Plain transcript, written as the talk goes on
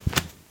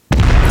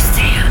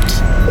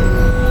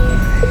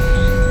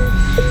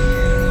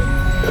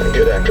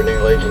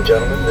afternoon, ladies and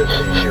gentlemen. This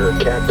is your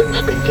captain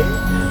speaking.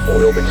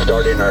 We'll be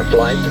starting our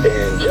flight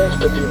in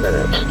just a few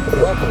minutes.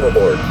 Welcome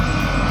aboard.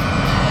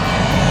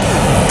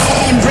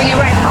 And bring it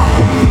right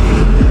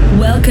home.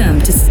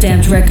 Welcome to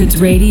Stamped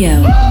Records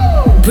Radio,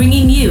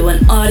 bringing you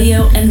an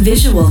audio and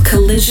visual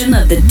collision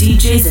of the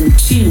DJs and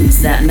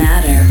tunes that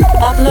matter.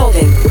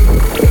 Uploading.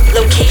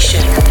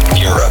 Location.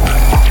 Europe.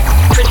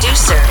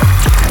 Producer.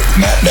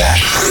 Matt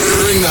Nash.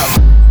 Bring up.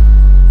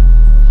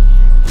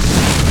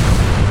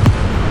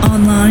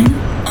 Online.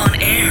 On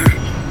air.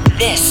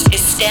 This is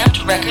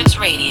Stamped Records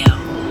Radio.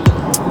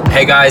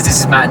 Hey guys,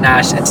 this is Matt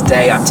Nash, and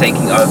today I'm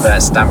taking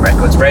over Stamped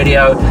Records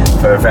Radio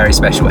for a very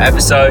special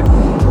episode.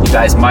 You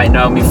guys might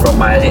know me from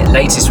my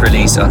latest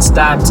release on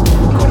Stamped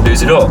called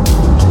Lose It All.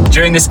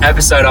 During this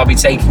episode, I'll be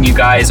taking you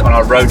guys on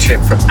our road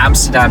trip from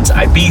Amsterdam to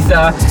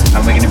Ibiza,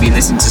 and we're going to be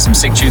listening to some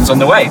sick tunes on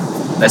the way.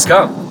 Let's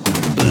go.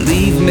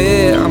 Believe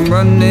me, I'm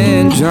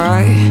running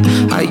dry.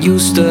 I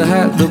used to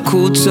have the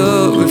cool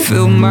to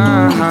refill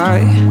my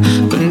high,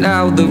 but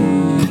now the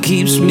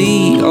keeps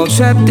me all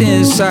trapped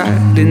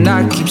inside, and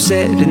I keep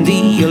setting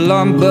the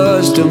alarm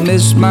but still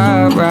miss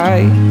my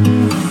ride.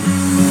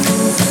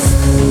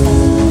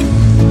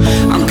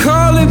 I'm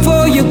calling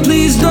for you,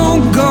 please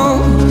don't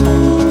go.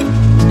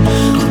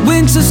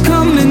 Winter's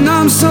coming,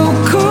 I'm so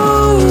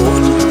cold.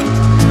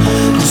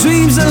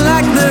 Dreams are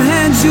like the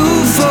hands you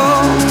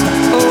fold.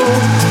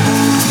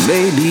 Oh,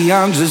 baby,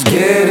 I'm just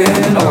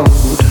getting old.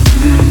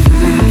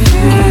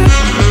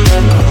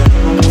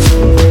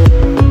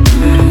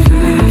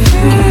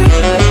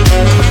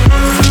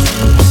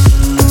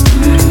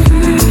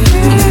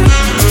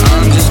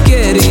 I'm just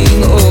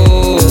getting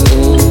old,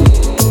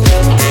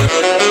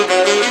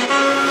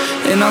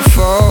 and I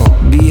fall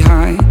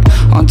behind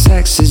on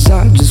taxes.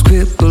 I just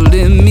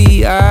crippling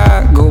me,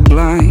 I go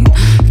blind.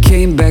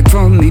 Came back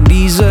from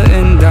Ibiza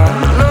and I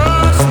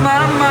lost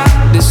my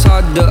mind. It's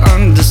hard to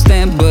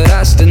understand, but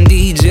I still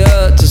need you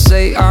to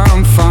say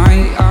I'm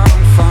fine. I'm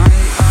fine.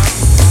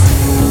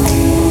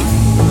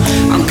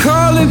 I'm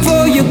calling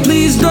for you,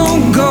 please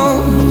don't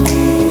go.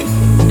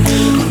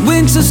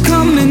 Winter's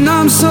coming,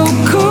 I'm so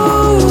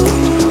cold.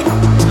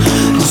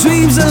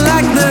 Dreams are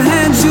like the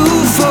hands you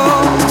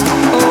fold.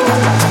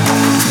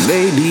 Oh,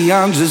 baby,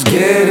 I'm just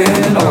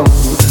getting old.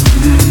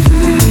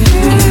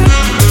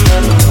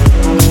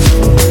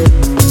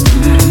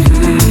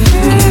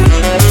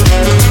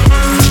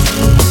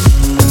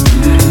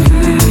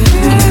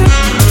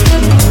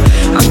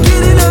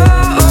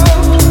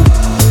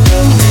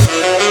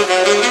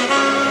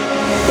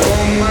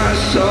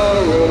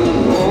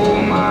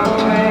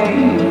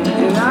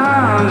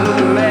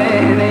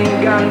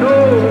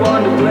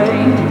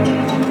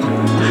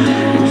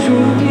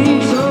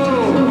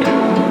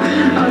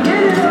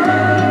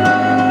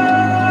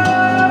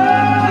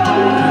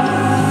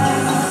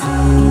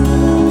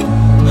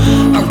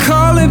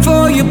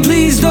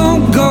 Please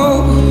don't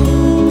go.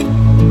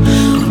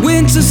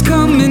 Winter's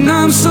coming,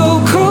 I'm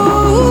so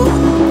cold.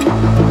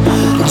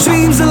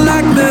 Dreams are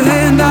like the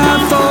hand I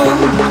fold.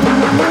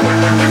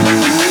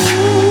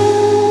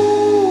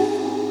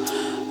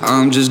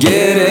 I'm just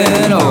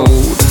getting old.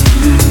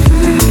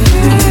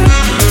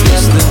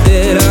 It's the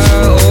debt I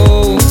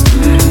owe.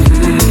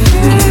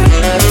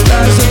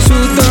 That's the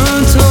truth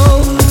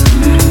untold.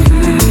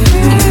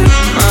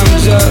 I'm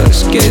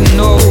just getting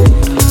old.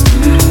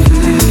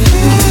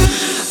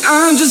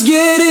 I'm just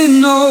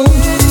getting old.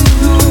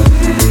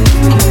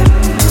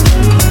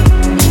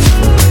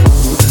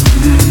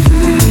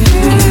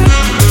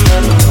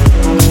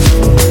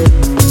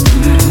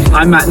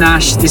 I'm Matt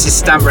Nash, this is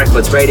Stamped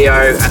Records Radio,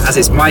 and as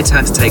it's my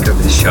turn to take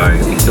over the show,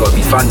 we thought it'd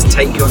be fun to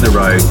take you on the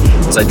road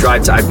as I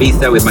drive to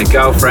Ibiza with my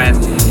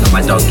girlfriend and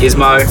my dog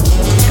Gizmo.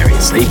 There he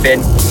is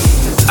sleeping.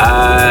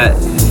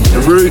 The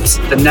route,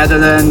 the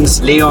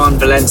Netherlands, Lyon,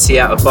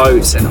 Valencia, a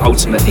boat, and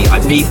ultimately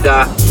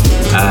Ibiza.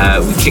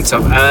 We kicked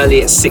off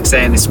early at 6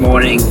 a.m. this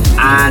morning,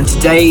 and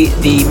today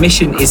the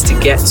mission is to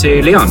get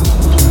to Lyon.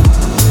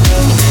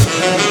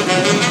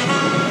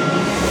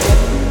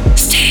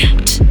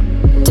 Stamped.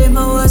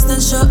 Demo was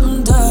then shut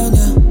them down,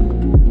 yeah.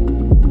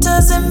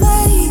 Does it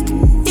make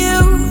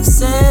you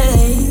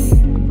say?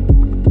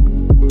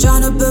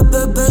 Tryna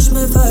push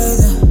me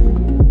further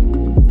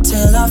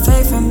till I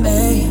fade from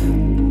me.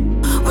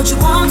 What you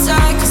won't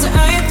say, cause it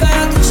ain't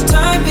fair that you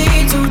turn me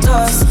to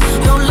dust.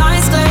 No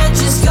lines there,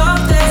 just your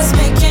face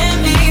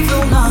making me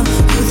feel numb.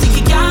 You think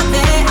you got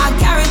me, I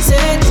guarantee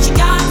that you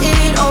got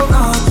it all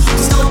wrong.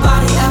 Cause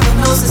nobody ever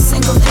knows a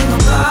single thing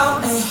about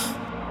me.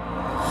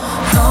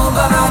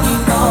 Nobody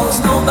knows,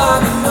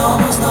 nobody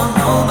knows, no,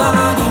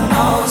 nobody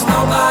knows,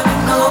 nobody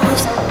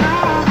knows.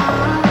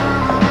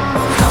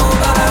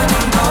 Nobody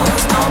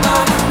knows,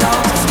 nobody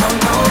knows, no,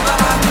 nobody.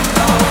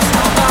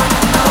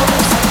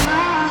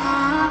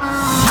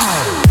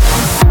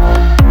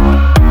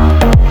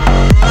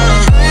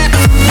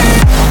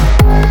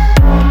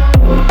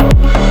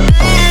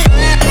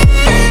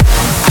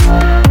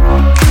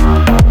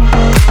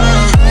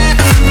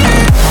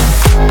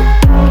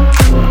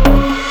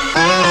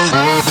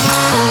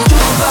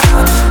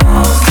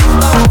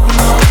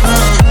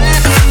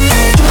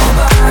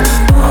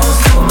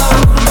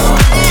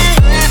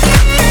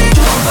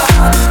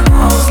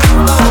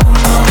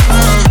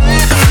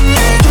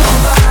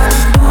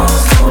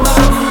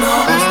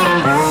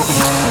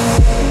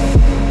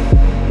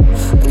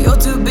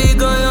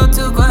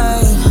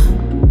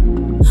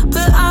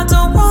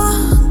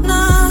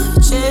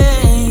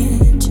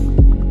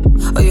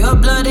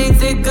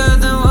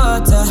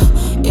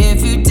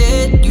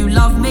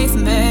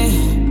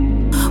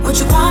 what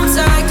you won't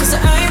say, cause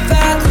it ain't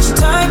fair that you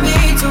turn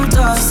me to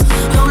dust.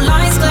 No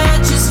lines clear,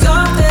 just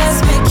your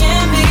best,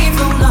 making me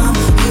feel numb.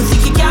 You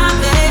think you got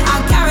me,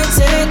 I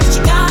guarantee that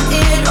you got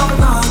it all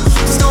wrong.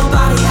 Cause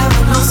nobody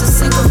ever knows a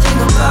single thing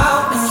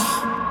about me.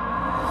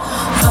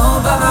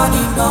 Nobody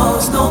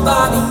knows,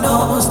 nobody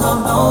knows, no,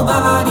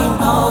 nobody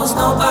knows,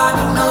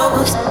 nobody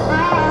knows.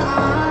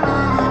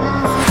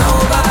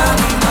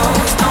 Nobody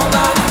knows,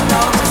 nobody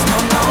knows,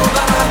 no,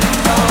 nobody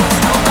knows,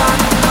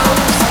 nobody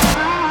knows.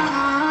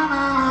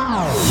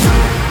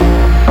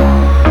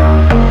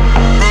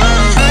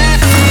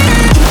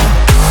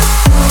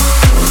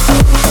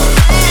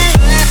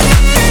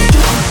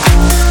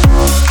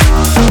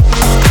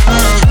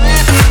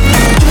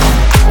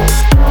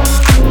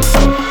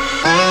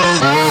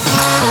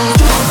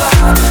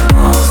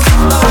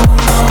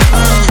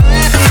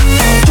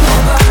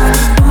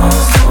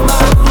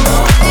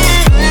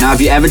 Have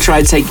you ever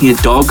tried taking a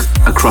dog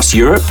across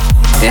Europe?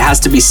 It has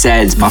to be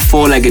said, my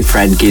four-legged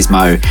friend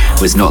Gizmo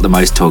was not the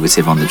most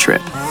talkative on the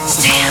trip.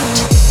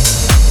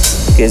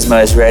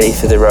 Gizmo's ready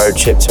for the road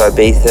trip to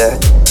Ibiza.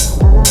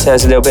 Tell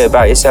us a little bit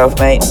about yourself,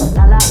 mate.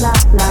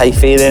 How you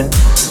feeling?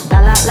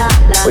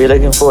 What are you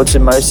looking forward to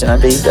most in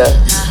Ibiza?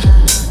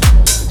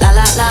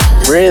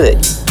 Really?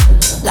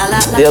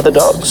 The other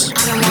dogs?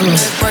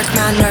 Work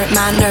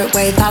man note,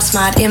 wait, that's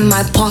mad. In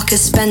my pocket,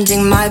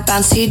 spending my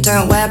bands. He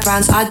don't wear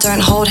brands, I don't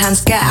hold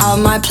hands. Get out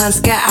my plans,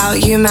 get out,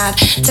 you mad.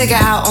 Take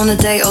it out on a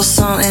date or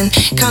something.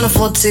 Can't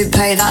afford to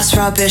pay, that's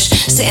rubbish.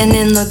 Sitting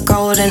in the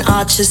golden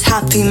arches,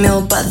 happy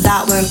meal, but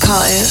that won't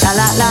cut it. La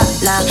la la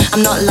la,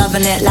 I'm not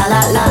loving it. La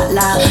la la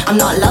la, I'm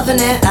not loving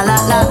it. La la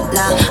la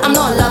la, I'm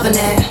not loving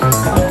it.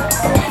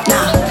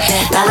 Nah,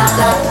 la la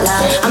la la,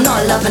 I'm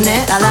not loving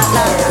it. La la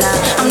la la,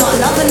 I'm not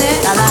loving it.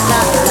 La la la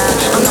la,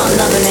 I'm not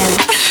loving it.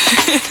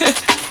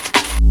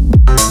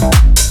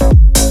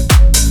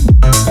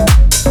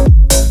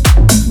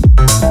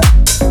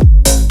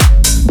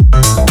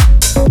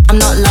 I'm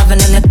not loving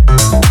it.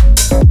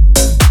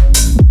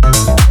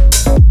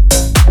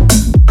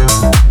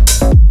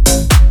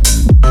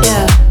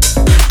 Yeah,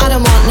 I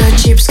don't want no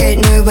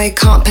cheapskate, no way,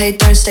 can't pay,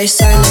 don't stay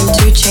so lame.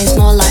 2 chains,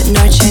 more like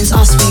no chains.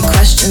 Ask me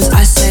questions,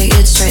 I say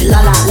it straight.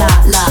 La la la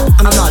la,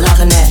 I'm not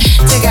loving it.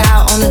 Take it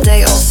out on a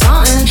date or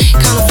something.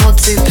 Can't afford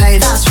to pay,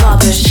 that's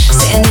rubbish.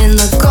 Sitting in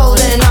the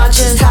golden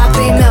arches,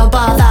 happy meal,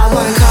 but that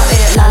won't cut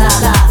it. La la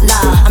la la,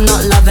 I'm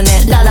not loving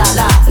it. La la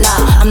la la,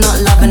 I'm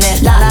not loving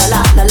it. La la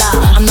la la la,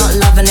 I'm not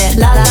loving it.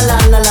 La la la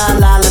la la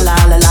la la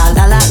la la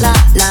la la la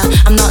la,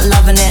 I'm not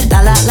loving it.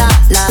 La la la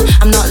la,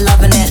 I'm not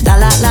loving it. La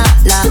la la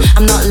la,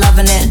 I'm not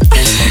loving it.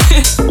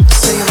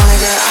 So you wanna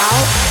go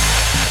out,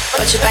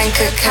 but your bank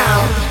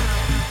account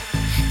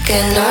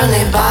can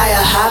only buy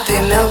a happy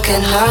meal,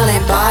 can only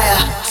buy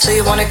a. So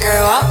you wanna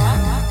grow up,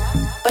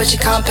 but you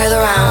can't pay the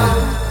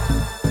round.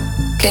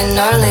 Can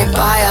only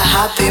buy a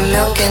happy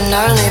meal, can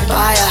only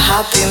buy a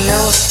happy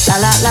meal. La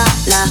la la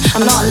la,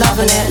 I'm not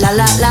loving it. La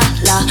la la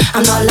la,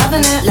 I'm not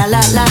loving it. La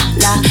la la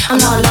la, I'm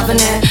not loving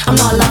it. I'm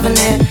not loving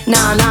it.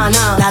 Nah nah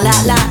nah. La la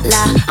la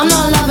la, I'm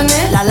not loving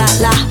it. La la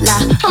la la,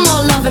 I'm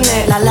not loving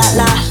it. La la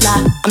la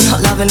la, I'm not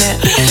loving it.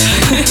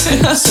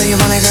 So you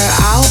wanna go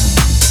out,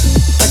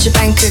 but your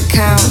bank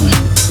account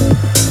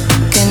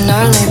can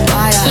only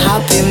buy a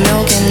happy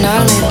meal, can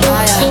only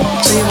buy a.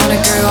 So you wanna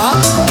grow up,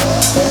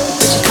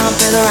 but you can't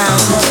pay the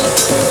round.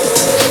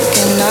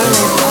 Can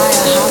only buy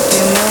a happy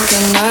meal,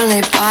 can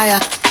only buy a.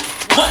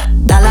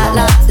 La la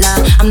la la,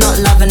 I'm not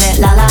loving it.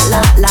 La la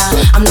la la,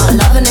 I'm not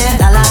loving it.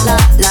 La la la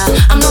la,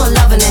 I'm not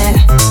loving it.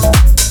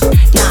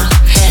 Nah,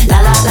 la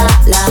la la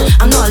la,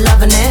 I'm not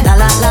loving it. La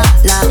la la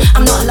la,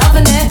 I'm not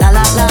loving it. La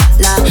la la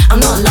la, I'm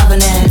not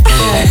loving it.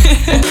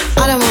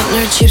 I don't want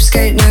no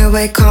cheapskate, no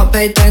way, can't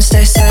pay, don't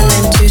stay so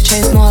lame. 2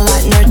 chains, more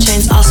like no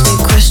chains. Ask me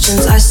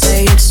questions, I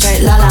say it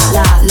straight. La la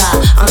la la,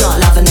 I'm not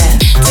loving it.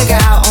 Take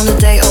it out on a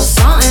date or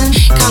something.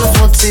 Can't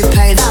afford to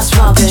pay, that's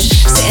rubbish.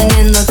 Sitting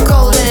in the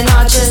golden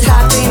arches,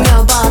 happy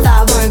meal, but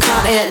that won't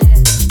cut it.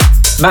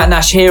 Matt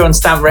Nash here on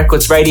Stamp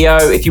Records Radio.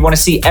 If you want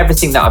to see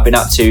everything that I've been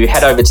up to,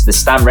 head over to the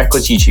Stamp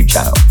Records YouTube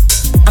channel.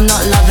 I'm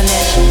not loving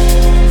it.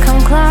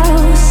 Come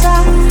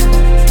closer,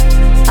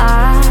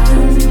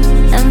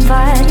 and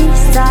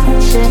bodies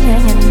touching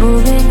and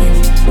moving.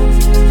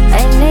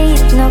 I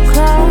need no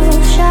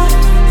closure.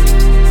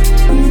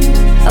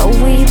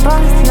 We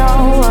both know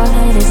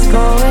what is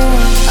going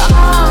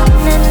on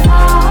and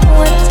on.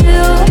 What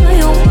do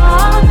you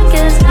want?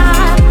 'Cause I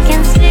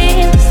can't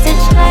seem to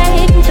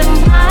change your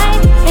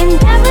mind. In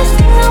every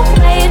single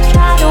way you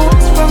try to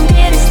ask for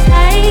me to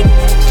stay,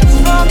 just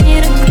for me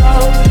to go.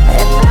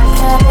 And I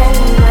can't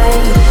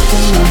make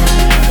you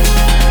mine.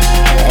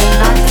 And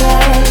I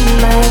can't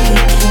make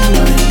you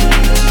mine.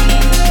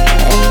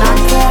 And I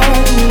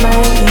can't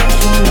make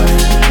you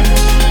mine.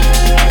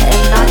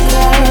 And I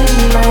can't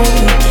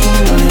make you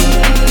mine.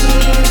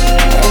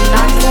 And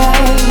I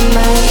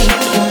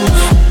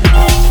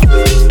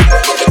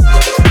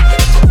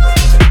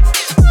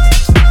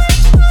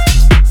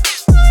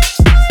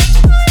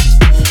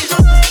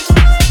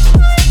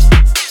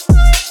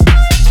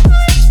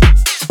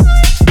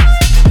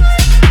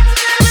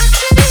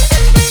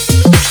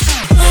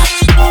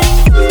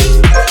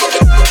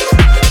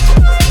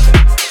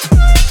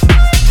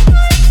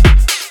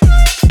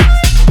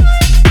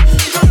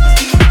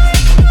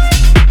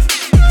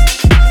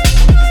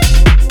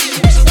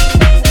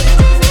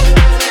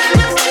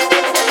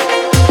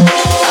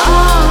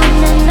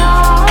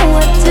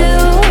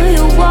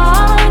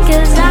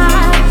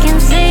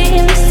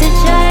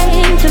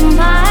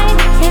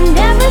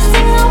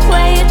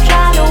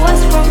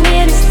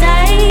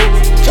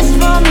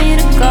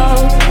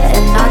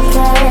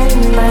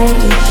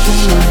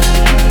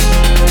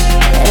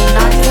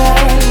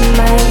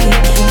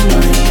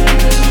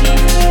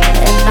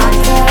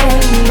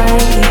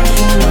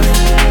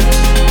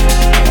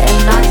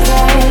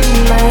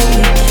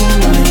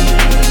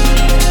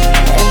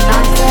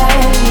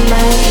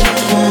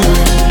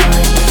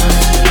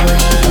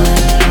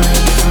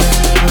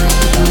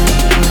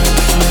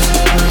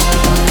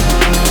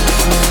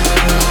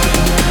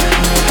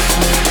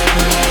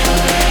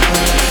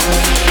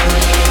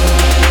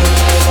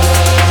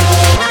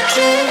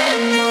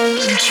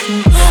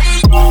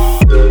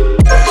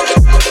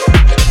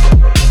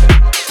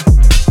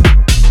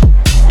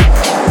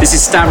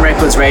Stamp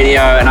Records Radio,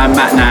 and I'm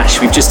Matt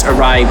Nash. We've just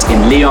arrived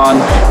in Lyon.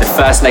 The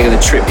first leg of the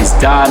trip is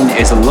done.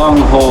 It's a long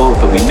haul,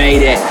 but we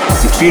made it.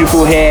 It's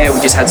beautiful here.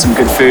 We just had some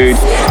good food,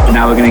 and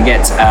now we're going to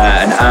get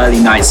an early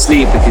night's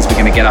sleep because we're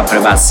going to get up at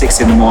about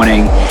 6 in the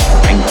morning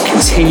and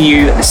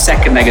continue the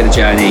second leg of the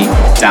journey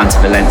down to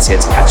Valencia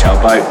to catch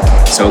our boat.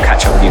 So we'll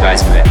catch up with you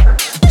guys in a bit.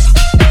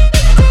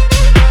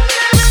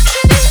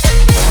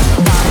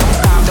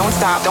 Don't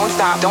stop, don't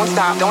stop, don't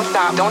stop, don't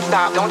stop, don't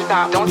stop, don't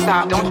stop, don't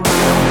stop, don't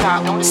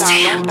stop, don't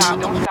stop,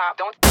 don't stop,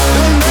 don't stop.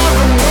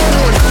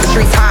 The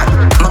streets hot,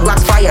 my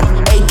Glock's fire.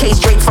 AK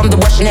straight from the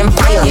Russian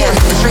Empire. Yeah,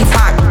 the streets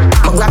hot,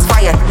 my Glock's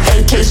fire.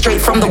 AK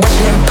straight from the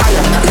Russian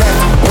Empire.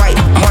 Left, right,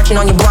 marching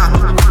on your block.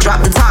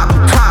 Drop the top,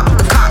 pop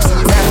the cops.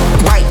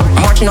 Left, right,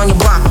 marching on your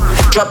block.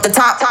 Drop the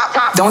top, top,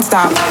 top. Don't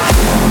stop.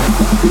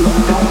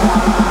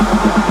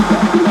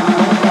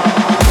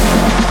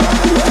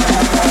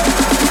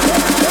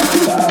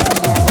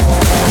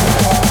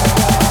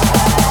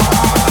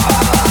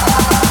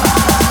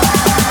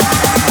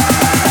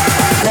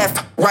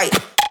 Right,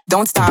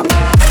 don't stop.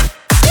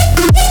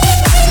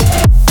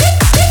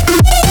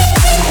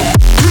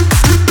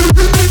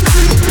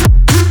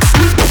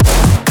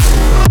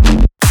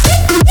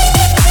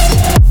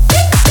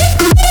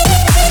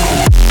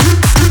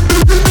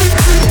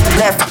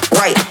 Left,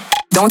 right,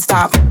 don't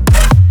stop.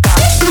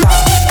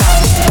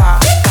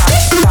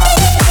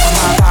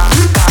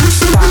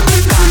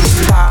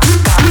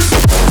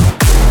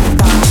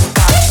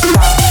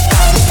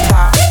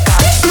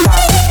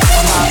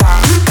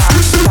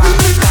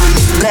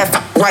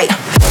 Right,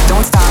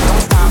 don't stop,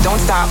 don't stop, don't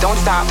stop, don't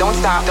stop, don't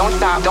stop, don't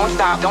stop, don't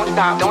stop, don't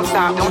stop, don't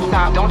stop, don't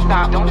stop, don't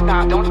stop, don't stop, don't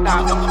stop, don't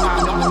stop, don't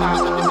stop, don't stop.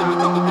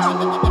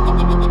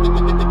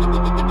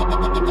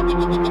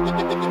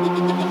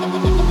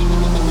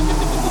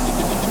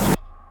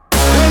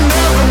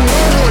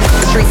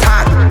 The streets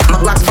hot, my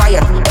Glock's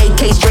fire.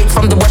 AK straight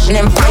from the Russian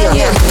Empire.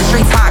 Yeah, the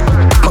streets hot,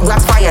 my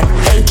Glock's fire.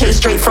 AK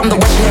straight from the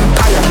Russian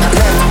Empire.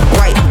 Left,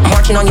 right,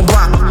 marching on your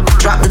block.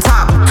 Drop the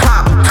top,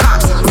 pop,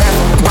 cops.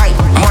 Left, right,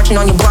 marching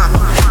on your block.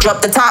 Drop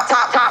the top,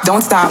 top, top.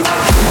 Don't stop. Don't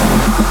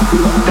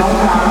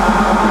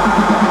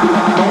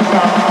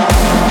stop.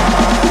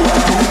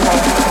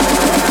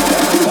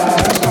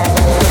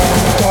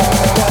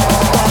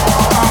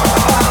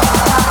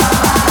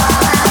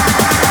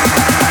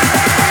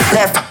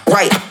 Left,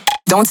 right,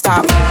 don't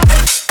stop.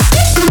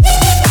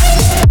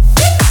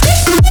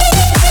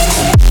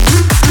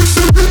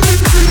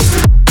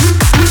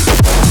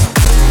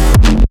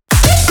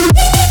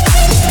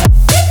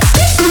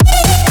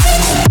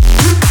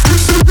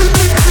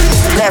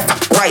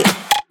 Left, right,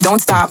 don't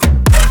stop.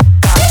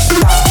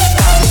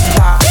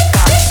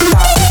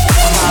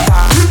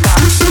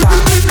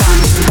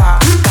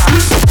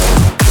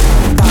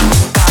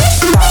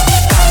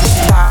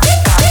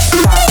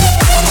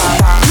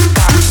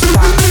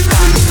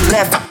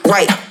 Left,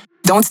 right,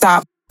 don't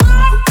stop.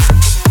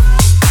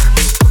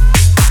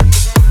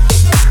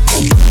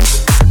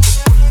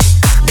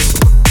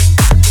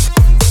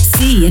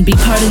 See and be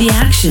part of the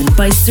action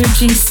by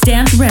searching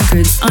Stamped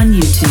Records on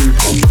YouTube.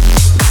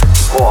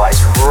 Oh,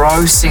 it's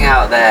roasting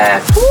out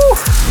there. Woo!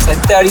 It's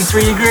like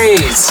 33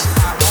 degrees.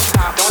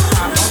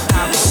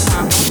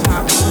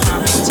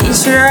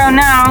 Teach your own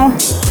now.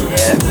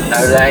 Yeah, no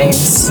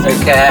lanes, no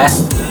care.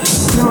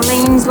 No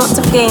lanes, lots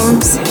of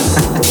games.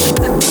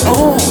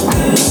 Oh.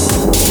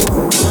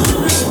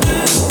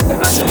 A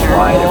nice little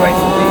ride away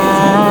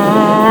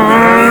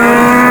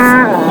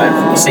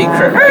from the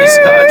secret race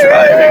car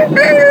driving.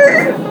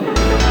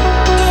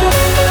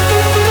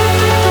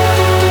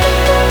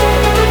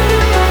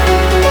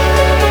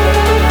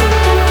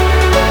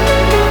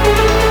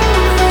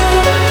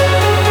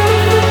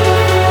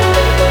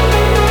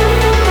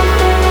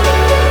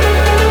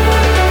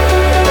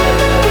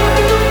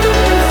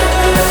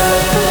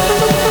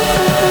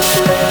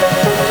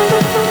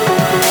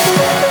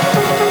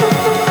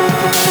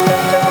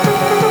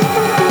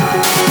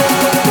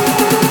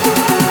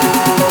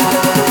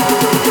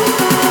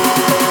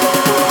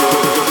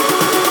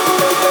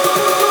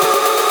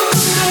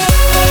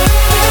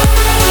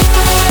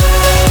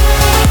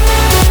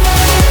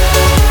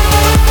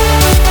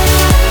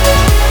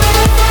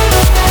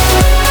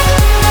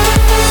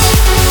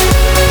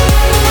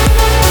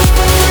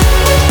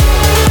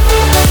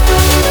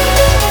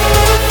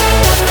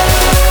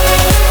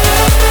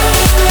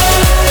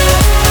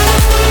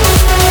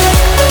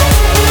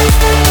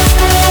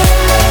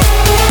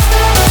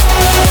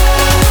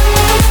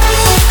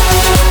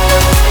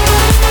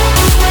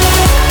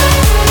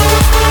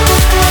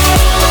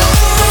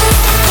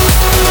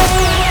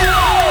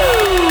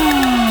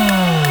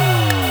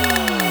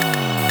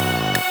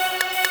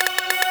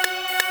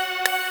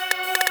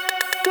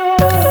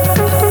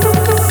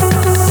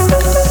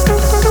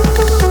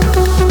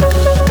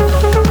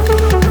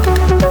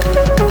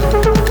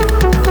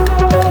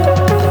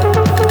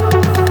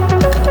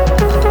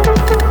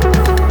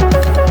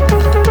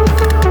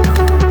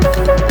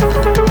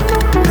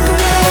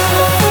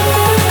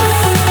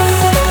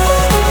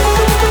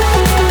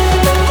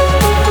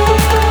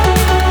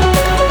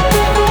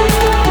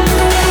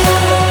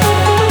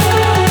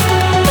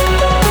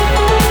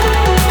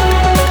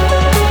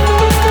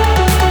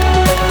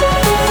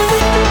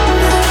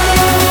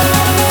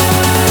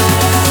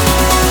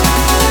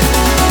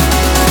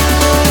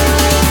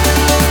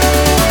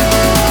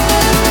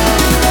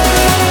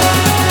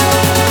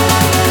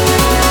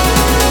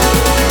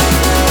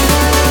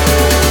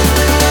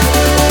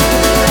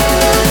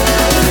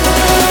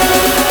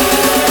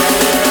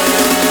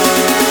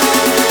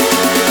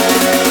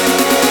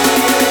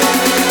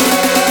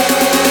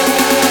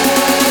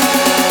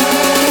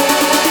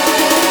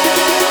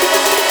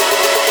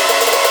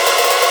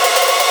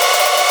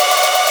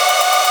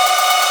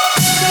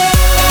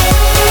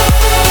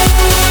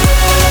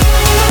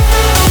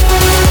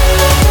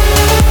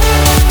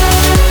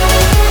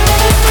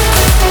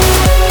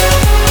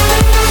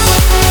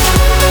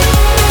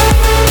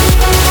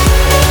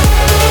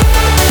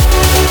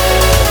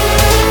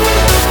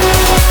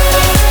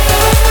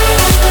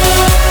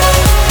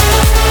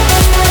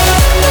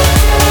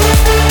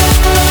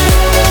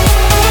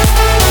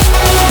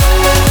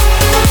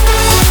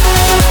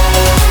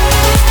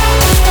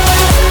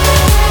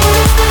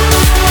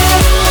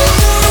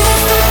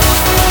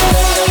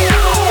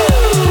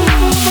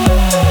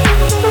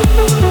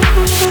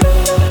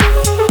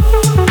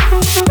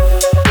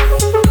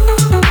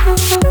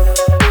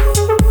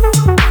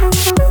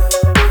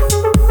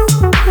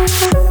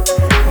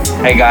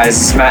 Hey guys,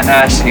 it's Matt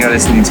Nash and you're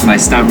listening to my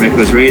Stamp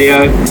Records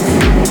Radio.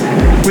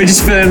 We're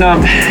just filling up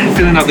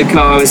the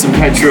car with some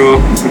petrol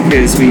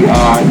because we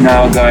are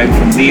now going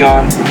from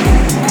Lyon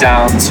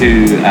down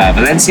to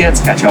Valencia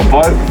to catch our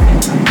boat.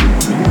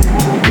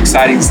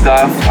 Exciting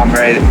stuff. I'm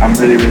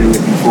really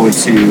looking forward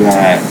to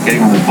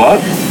getting on the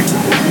boat.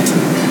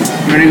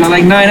 We've only got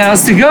like 9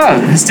 hours to go.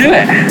 Let's do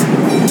it.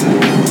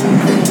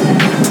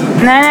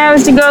 9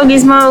 hours to go,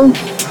 Gizmo.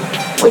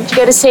 What you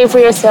gotta say for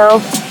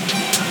yourself?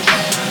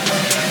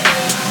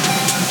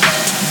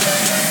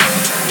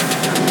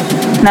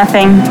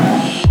 Nothing.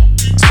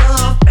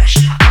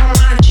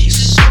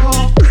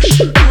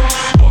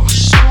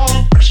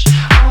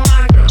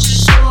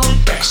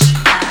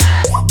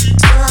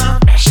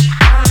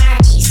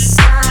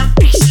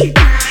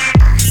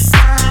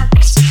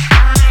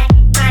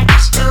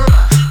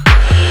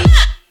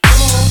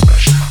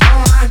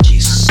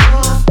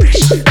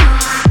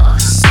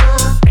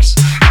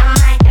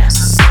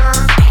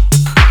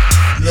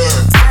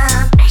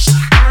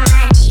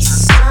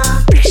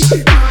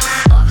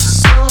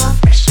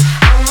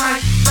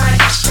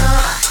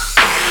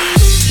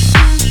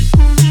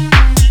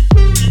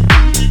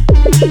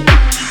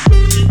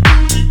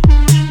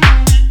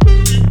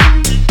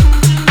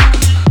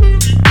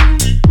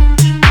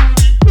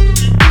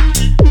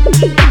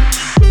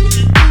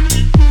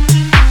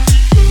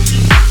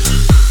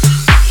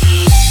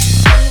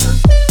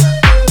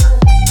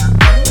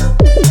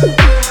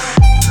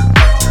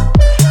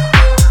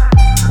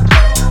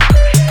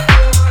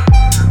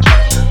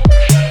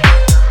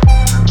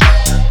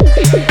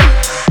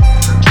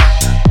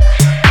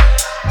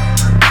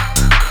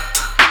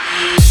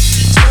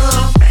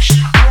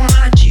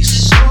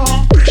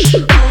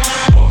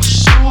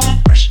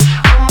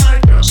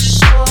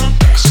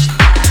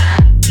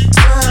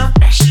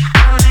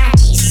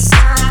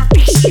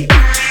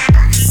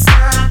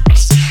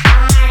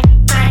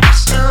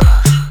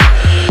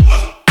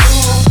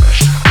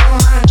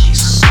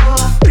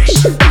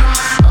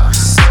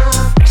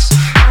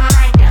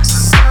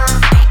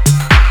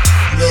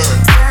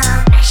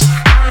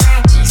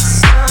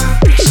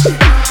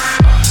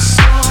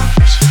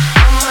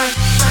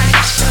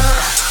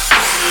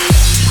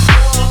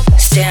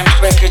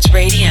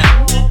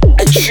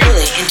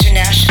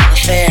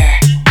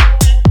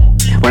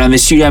 When I'm in the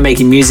studio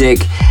making music,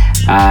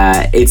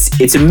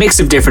 it's a mix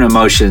of different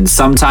emotions.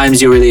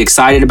 Sometimes you're really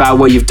excited about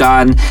what you've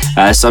done.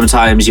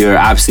 Sometimes you're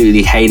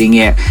absolutely hating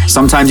it.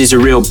 Sometimes it's a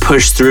real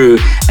push through,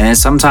 and then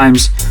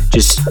sometimes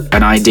just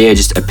an idea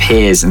just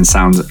appears and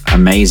sounds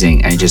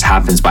amazing, and it just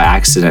happens by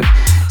accident.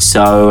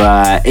 So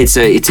it's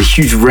a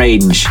huge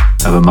range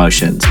of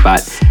emotions,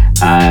 but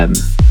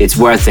it's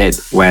worth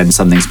it when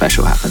something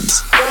special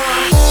happens.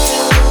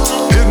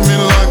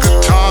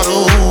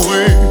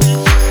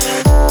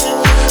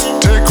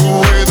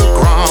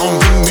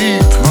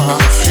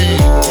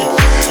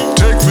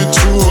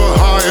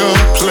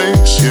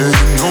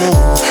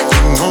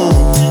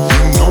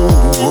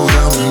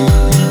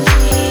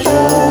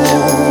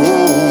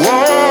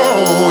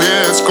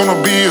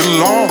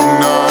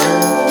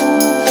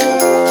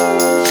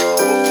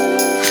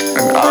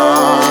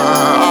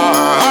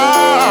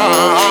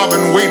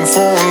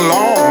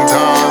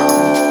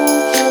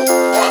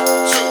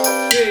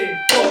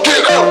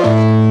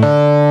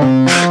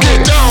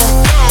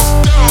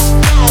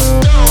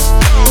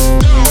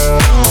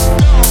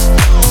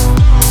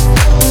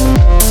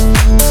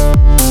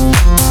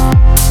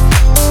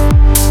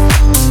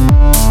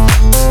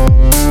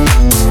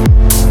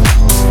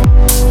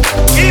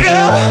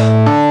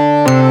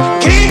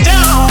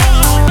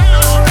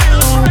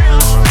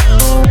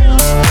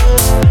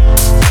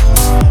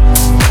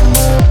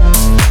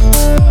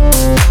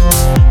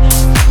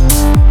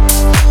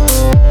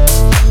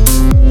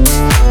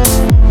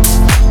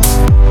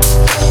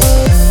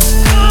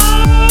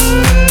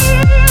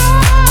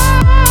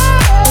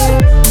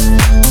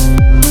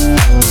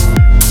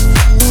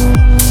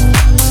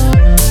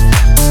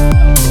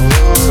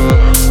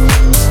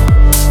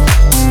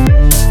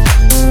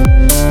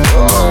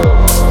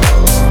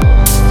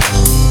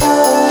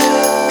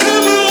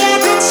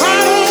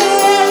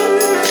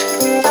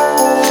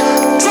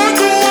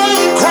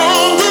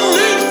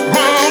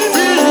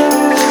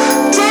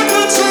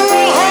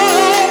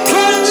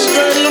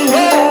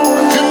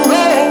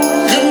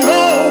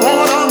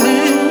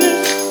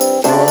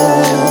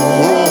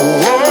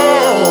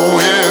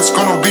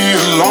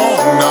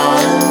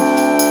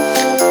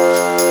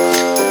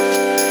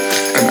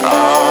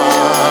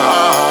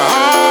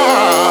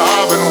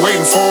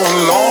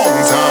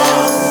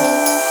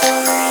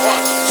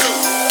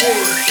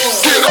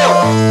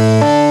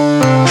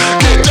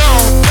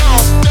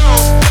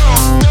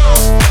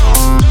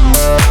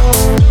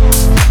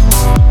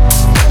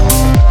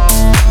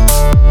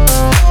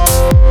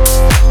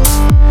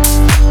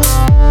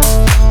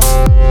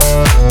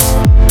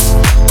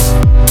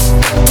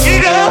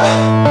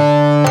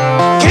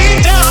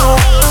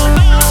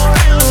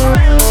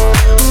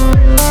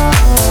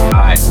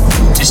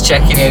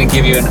 Checking in and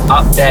give you an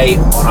update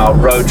on our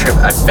road trip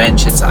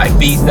adventure to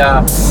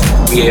Ibiza.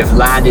 We have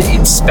landed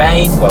in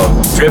Spain, well,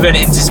 driven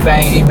into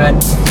Spain even,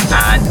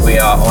 and we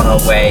are on our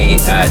way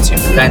to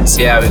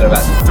Valencia. We've got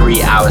about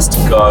 3 hours to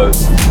go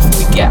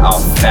before we get our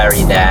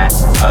ferry there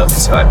over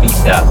to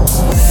Ibiza.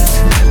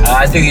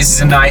 I think this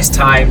is a nice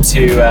time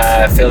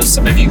to fill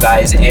some of you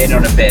guys in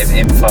on a bit of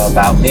info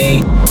about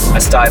me. I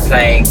started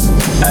playing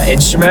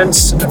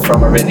instruments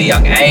from a really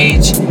young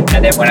age,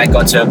 and then when I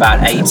got to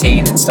about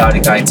 18 and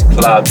started going to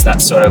clubs,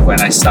 that's sort of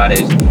when I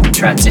started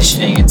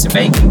transitioning into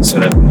making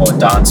sort of more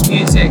dance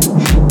music.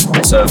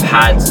 I sort of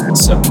had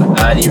some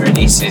early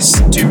releases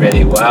do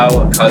really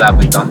well. A collab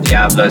with Don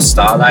Diablo,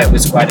 Starlight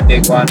was quite a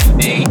big one for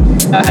me.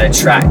 I had a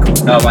track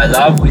called Know My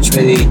Love, which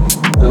really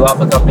blew up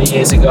a couple of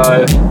years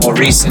ago. More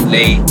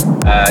recently,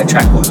 a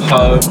track called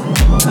Home,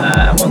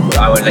 and one called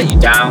I Won't Let You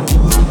Down.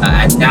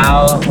 And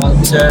now I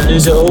want to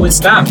Lose It All with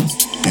Stamp.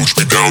 Push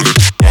me down and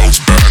bounce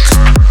back.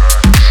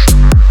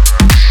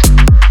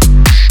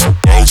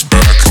 Bounce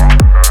back.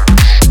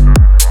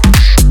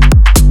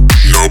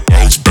 No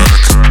bounce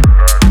back.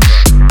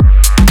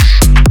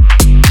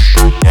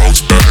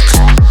 Bounce back.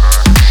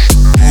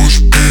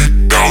 Push me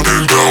down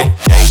and down.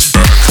 Bounce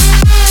back.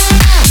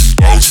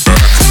 Bounce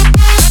back.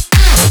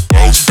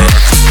 Bounce back.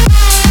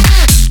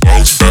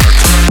 Bounce back.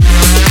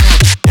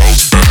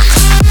 Bounce back.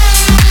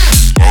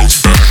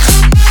 Bounce back.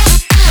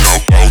 No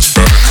bounce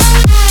back.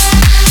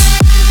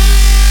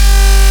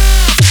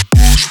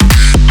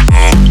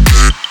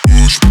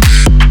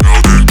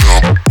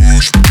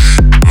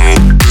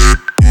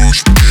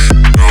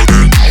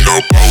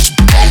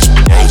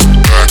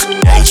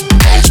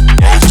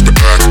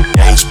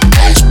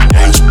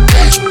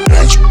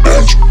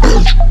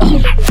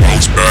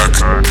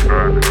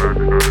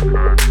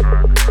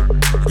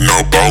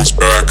 Bounce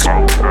back.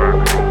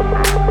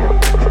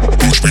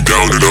 Push me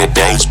down and I'll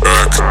bounce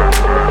back.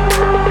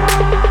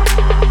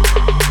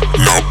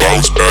 Now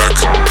bounce back.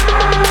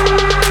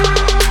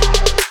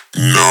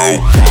 No.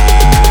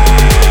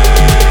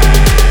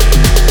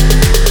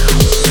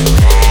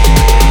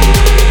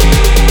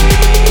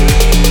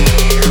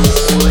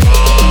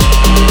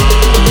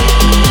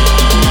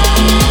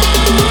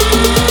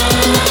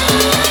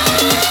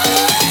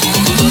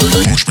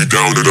 Push me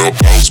down and I'll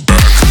bounce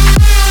back.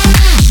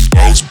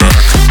 Bounce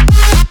back.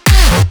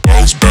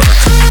 Bounce back.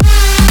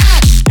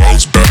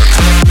 Bounce back.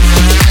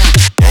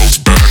 Bounce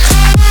back.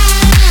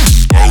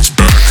 Bounce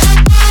back.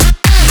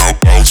 Now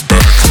bounce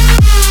back.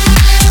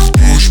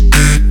 Push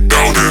me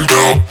down and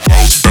I'll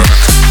bounce back.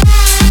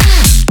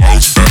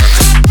 Bounce back.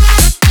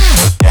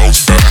 Bounce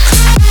back.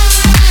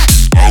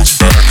 Bounce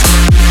back.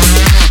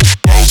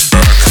 Bounce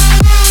back.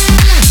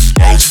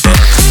 Bounce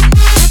back.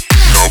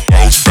 Now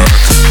bounce back.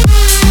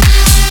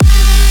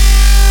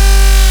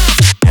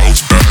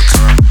 Bounce back.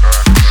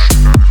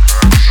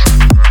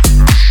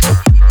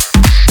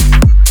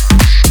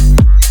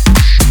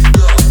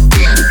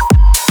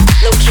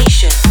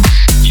 Location.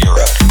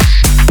 Europe.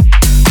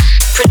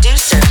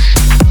 Producer.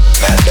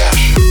 Matt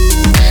Nash.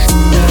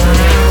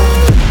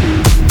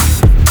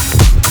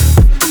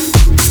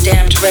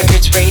 Stamped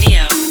Records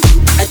Radio.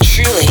 A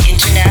truly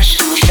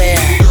international affair.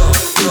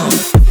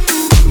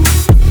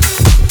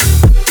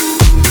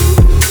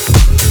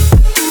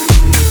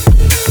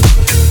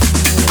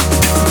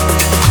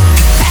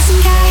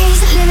 Passing cars,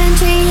 living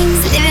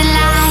dreams, living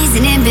lies,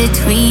 and in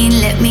between,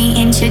 let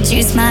me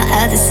introduce my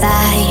other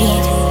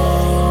side.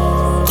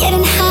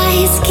 Getting high,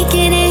 it's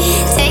kicking in,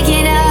 take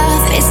it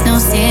off, it's no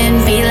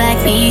sin. Be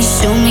like me,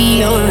 show me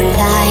you're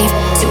alive.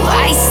 So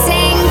I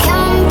sing,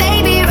 come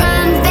baby,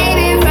 run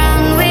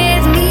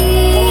with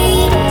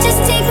me. Just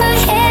take my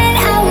hand,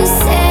 I will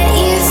set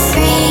you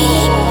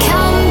free.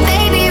 Come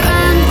baby,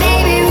 run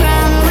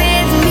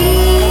with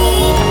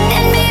me.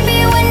 And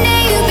maybe one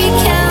day you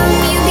become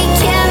like me.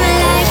 Become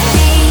like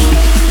me.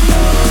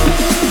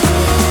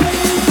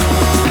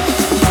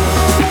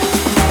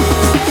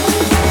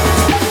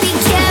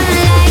 And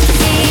maybe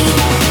one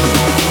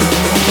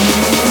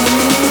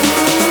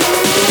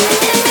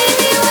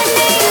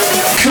day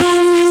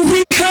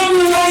you become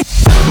like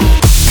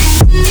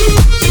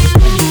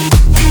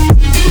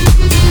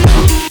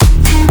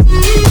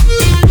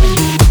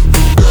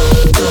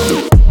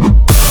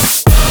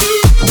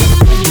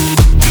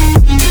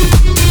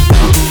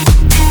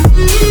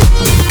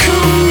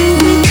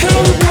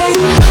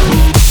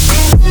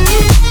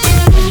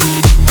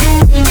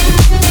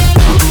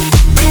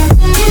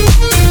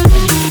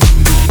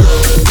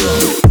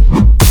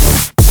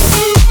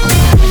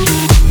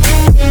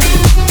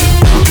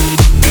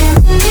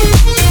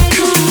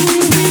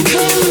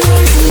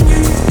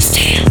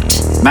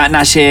Matt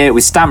Nash here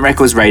with Stamp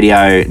Records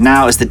Radio.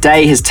 Now, as the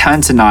day has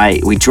turned to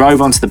night, we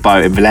drove onto the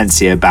boat in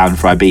Valencia bound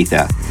for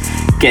Ibiza.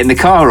 Getting the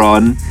car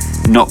on,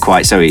 not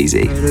quite so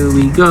easy. Where do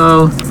we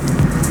go?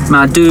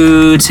 My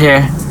dude's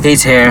here,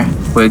 he's here.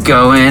 We're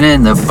going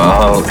in the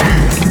boat.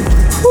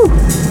 Whew.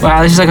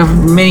 Wow, this is like a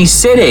mini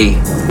city.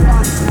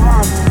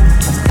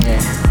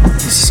 Yeah,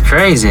 this is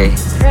crazy.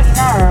 It's really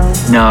narrow.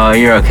 No,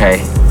 you're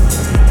okay.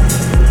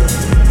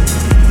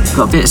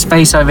 Got a bit of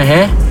space over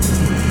here.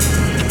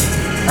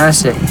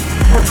 That's it.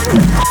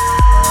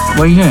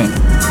 What are you doing?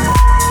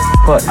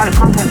 What?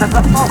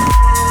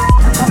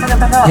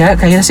 Yeah,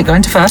 okay, that's it. Go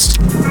into first.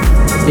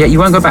 Yeah, you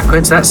won't go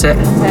backwards. That's it.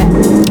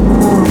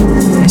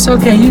 It's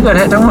okay. You got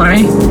it. Don't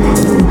worry.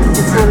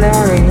 It's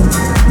hilarious.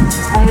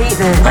 I hate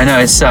this. I know,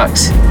 it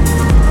sucks.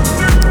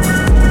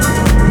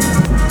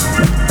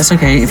 That's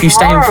okay. If you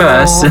stay in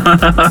first,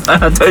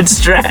 don't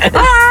stress.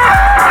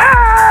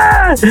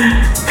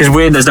 Because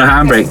weird, there's no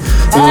handbrake.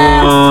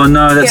 Oh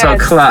no, that's our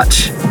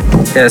clutch.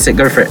 Yeah, that's it.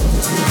 Go for it.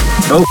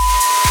 Oh.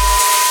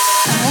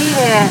 I hate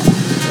it.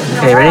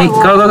 Okay, ready?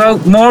 Go, go, go.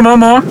 More.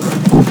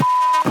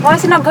 Why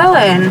is it not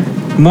going?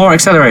 More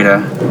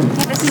accelerator.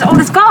 This is all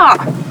it's got.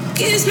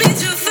 Kiss me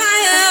through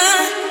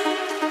fire.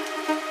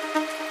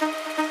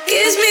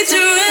 Kiss me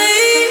through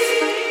rain.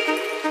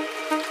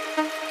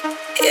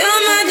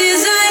 You're my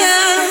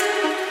desire.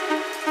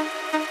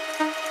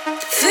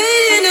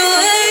 Fading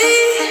away.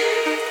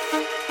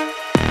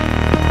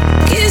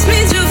 Kiss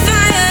me through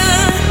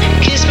fire.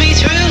 Kiss me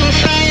through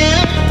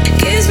fire.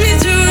 Kiss me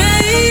through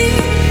rain.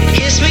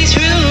 Kiss me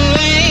through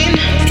rain.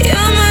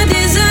 You're my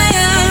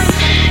desire.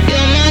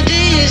 You're my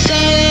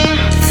desire.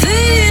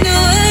 Fading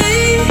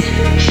away.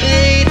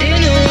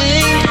 Fading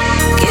away.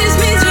 Kiss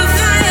me through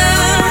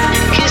fire.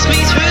 Kiss me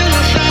through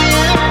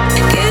fire.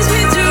 Kiss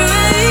me through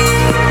rain.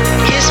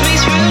 Kiss me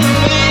through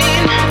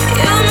rain.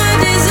 You're my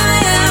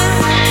desire.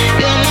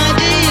 You're my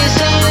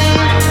desire.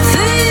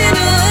 Fading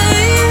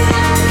away.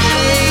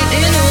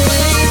 Fading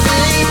away.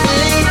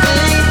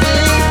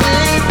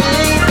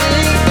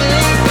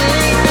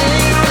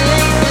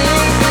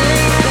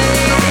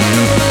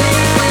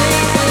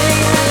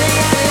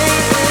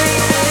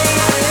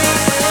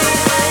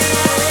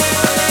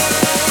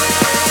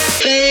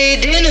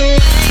 Fading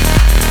away.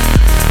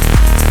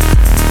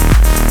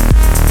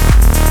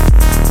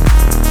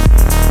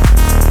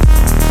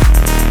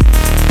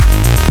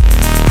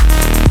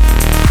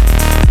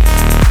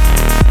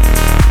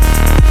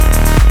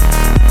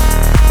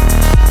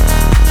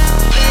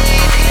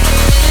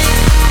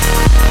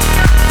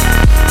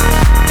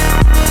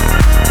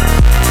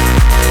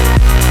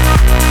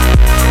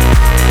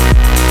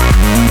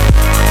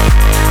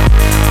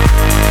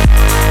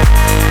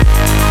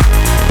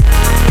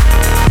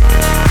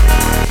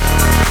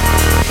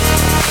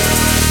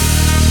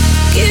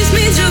 Kiss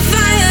me through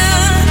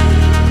fire.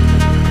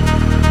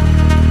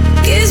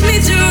 Kiss me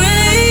through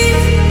rain.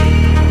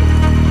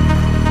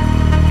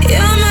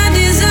 You're my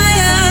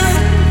desire.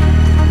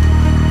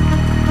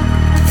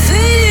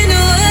 Fading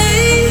away.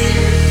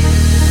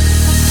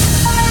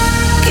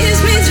 Kiss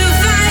me through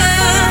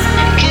fire.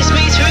 Kiss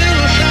me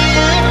through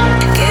fire.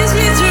 Kiss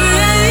me through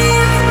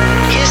rain.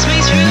 Kiss me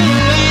through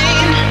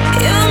rain.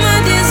 You're my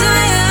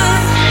desire.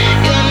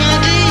 You're my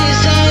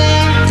desire.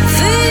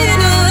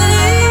 Fading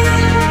away.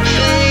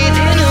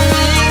 Fading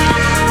away.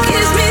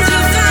 Kiss me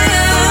through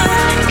fire.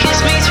 Kiss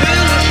me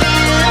through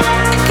fire.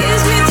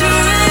 Kiss me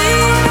through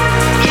rain.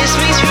 Kiss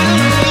me through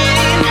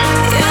rain.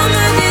 You're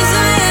my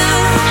desire.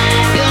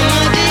 You're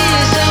my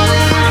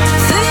desire.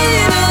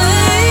 Fading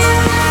away.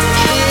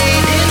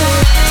 Fading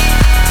away.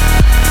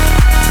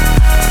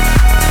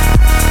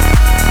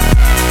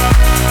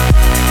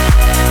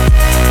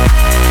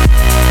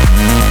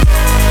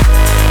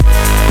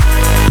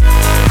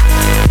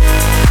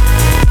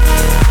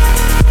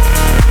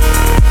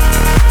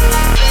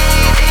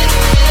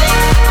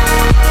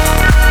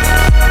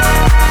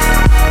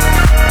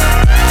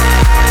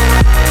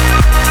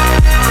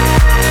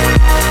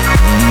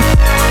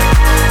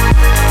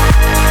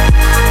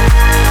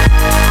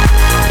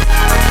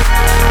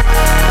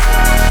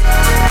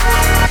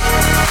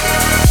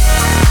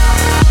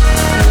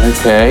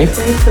 Okay.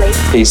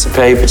 Piece of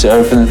paper to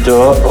open the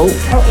door. Oh.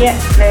 Oh, yeah.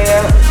 There you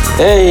go.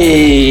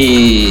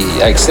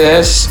 Hey,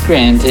 access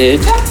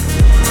granted.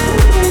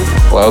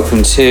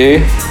 Welcome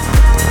to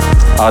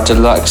our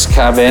deluxe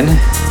cabin.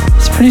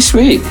 It's pretty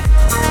sweet.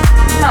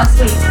 Not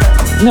sweet,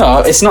 but No,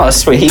 it's not a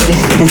suite.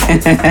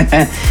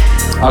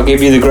 I'll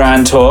give you the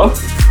grand tour.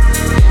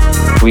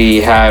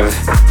 We have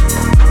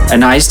a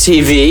nice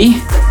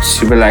TV,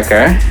 super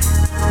lekker.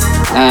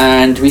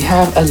 And we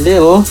have a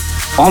little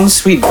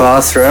ensuite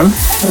bathroom,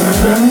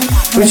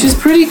 which is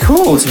pretty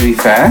cool, to be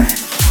fair.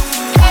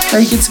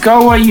 Like, it's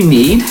got what you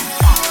need.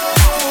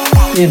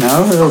 You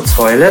know, a little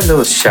toilet, a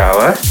little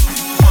shower.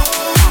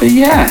 But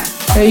yeah,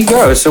 there you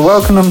go. So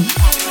welcome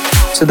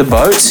to the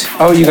boat.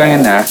 Oh, you're going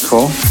in there,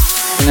 cool.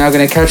 We're now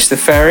gonna catch the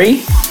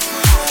ferry.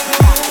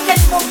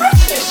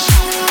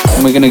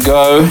 And we're gonna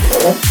go,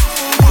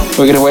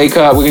 we're gonna wake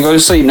up, we're gonna go to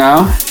sleep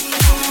now.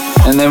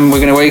 And then we're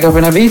gonna wake up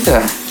in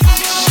Ibiza.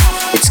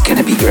 It's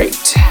gonna be great.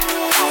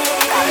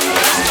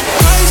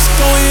 Price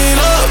going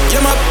up,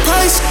 yeah, my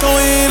price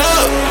going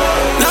up.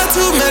 Not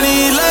too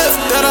many left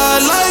that I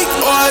like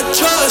or I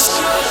trust.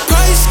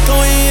 Price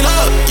going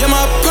up, yeah,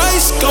 my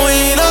price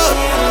going up.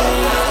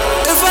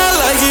 If I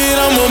like it,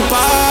 I'ma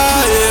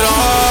buy it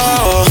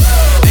all.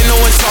 Ain't no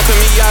one talking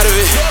me out of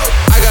it.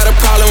 I got a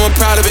problem, I'm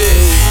proud of it.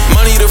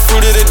 Money the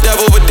fruit of the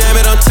devil, but damn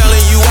it, I'm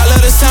telling you, I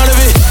love the sound of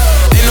it.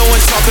 Ain't no one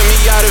talking me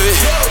out of it.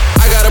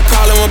 I got a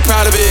problem, I'm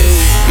proud of it.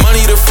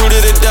 Money the fruit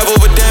of the devil,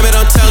 but damn it,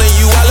 I'm telling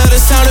you, I love the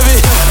sound of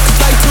it.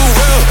 Like too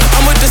real,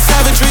 I'm with the sound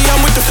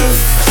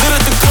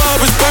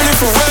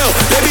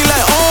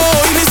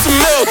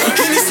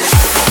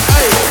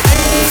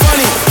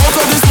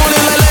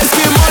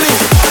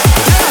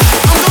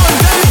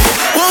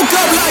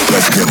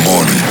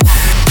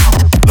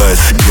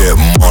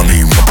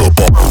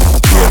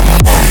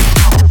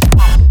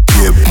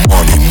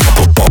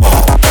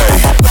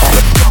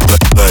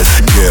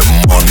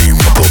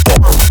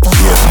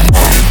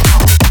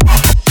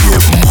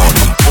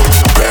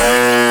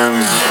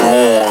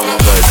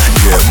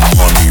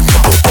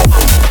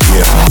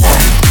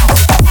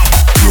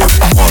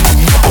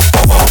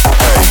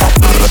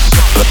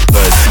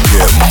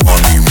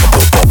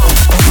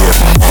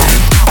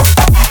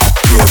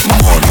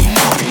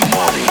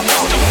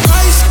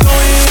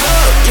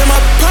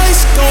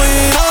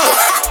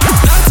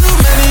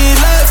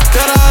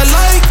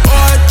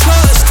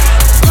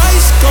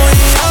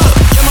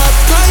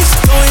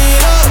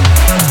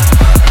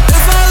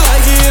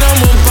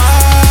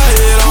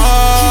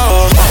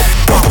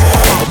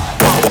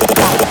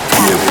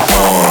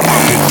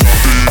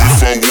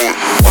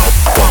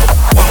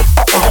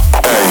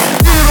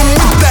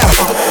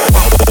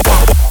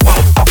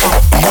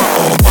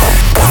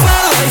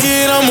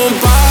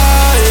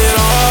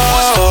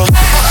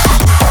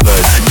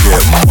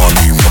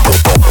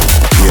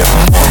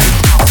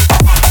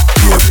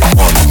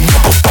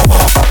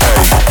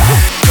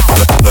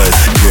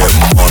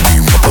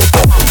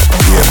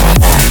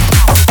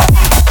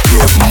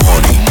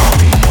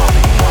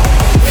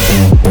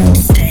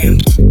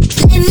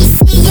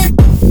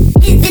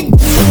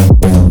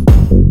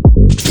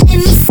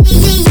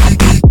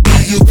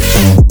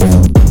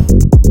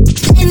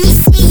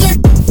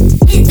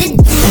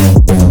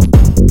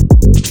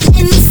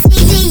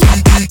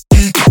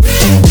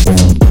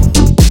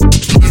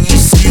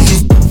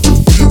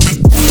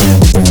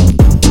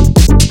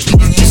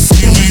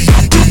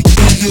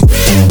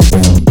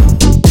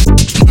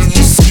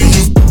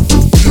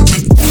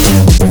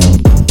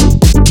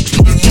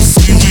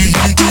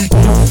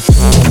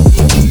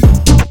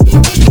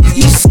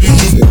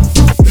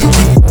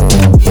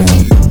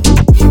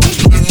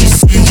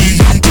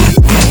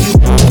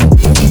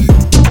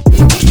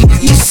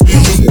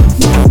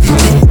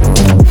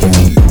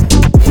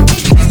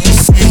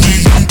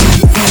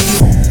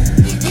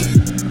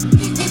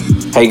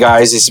Hey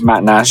guys, this is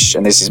Matt Nash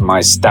and this is my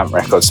Stamp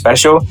Record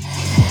special.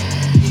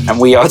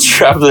 And we are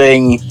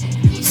traveling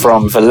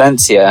from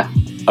Valencia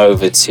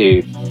over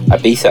to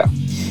Ibiza.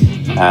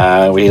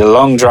 We did a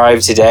long drive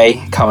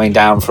today, coming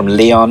down from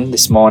Leon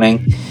this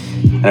morning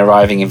and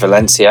arriving in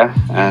Valencia.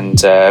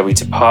 And we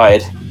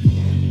departed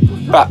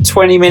about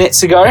 20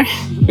 minutes ago.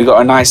 We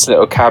got a nice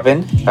little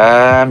cabin.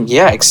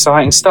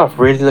 Exciting stuff.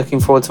 Really looking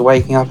forward to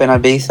waking up in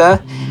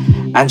Ibiza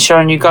and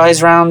showing you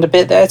guys around a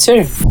bit there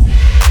too.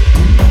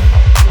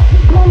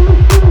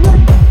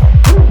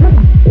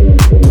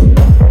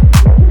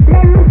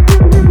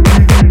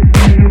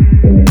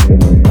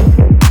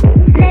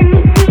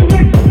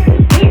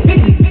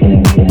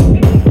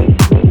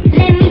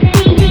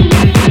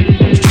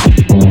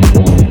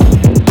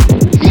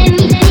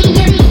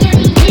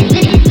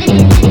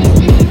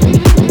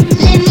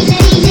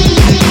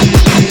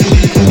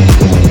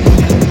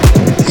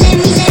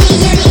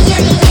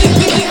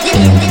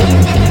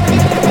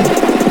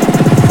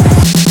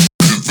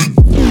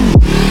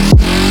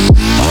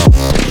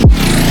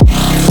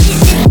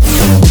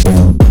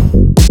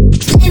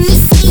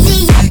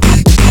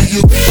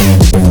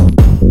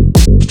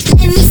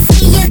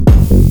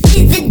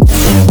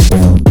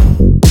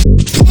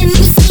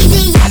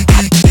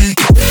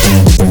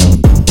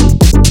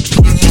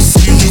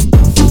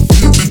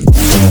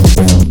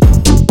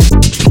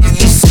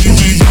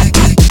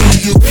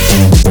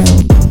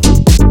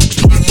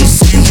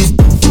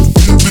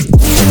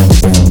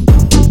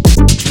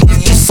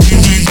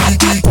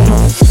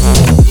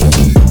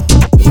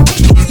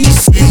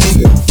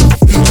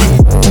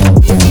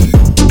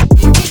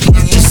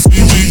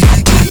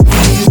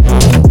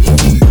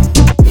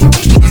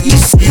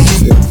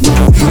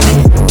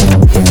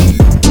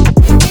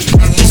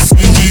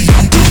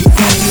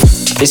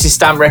 This is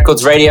Stamp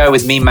Records Radio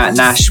with me, Matt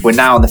Nash. We're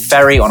now on the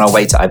ferry on our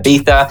way to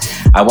Ibiza.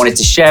 I wanted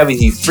to share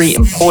with you 3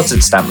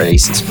 important Stamp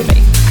releases for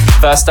me.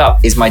 First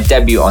up is my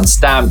debut on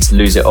Stamped,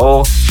 Lose It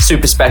All.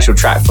 Super special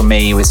track for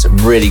me with some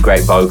really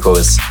great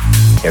vocals.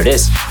 Here it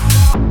is.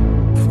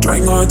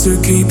 Trying hard to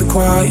keep it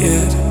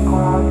quiet.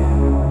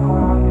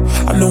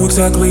 I know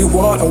exactly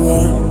what I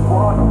want.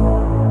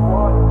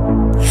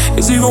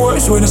 It's even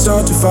worse when I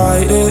start to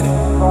fight it.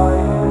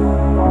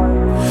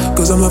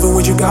 Cause I'm loving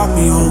what you got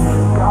me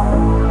on.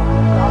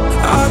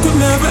 I could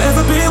never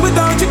ever be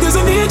without you, cause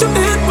I need you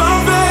in my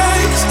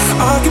face.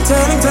 I keep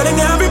telling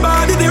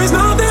everybody there is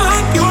nothing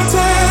like your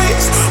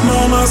taste.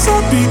 Mama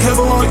said be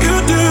careful what you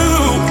do.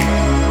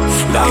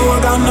 Now I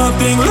got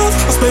nothing left,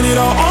 I spend it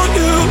all on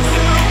you.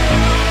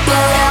 But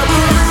I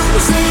will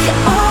lose it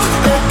all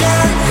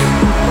again,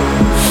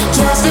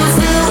 just to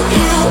feel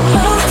you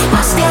on my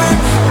skin.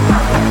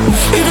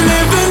 Even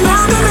if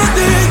another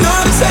minute,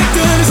 not a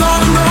second is all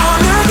I'm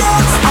gonna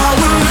get. I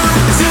will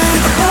lose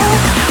it all,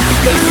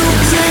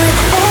 lose it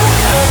all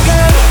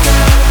again.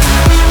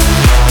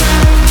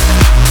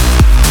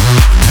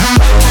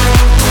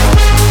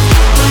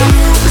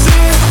 Lose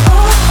it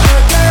all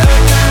again.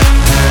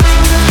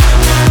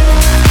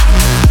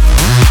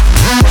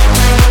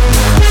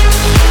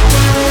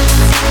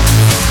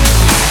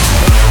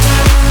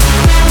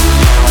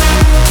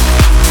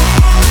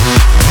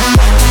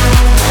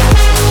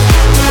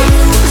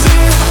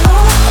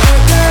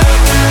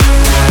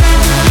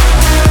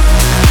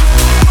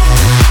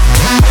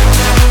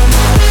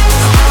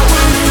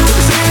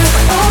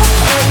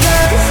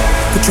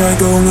 Try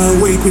going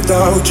a week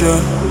without you,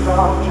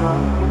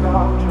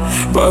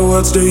 but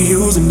what's the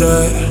use in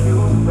that?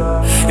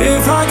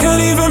 If I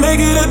can't even make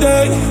it a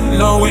day,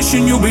 no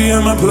wishing you'd be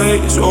in my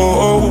place.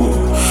 Oh,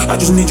 I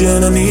just need you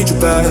and I need you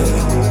back.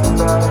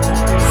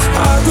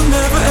 I could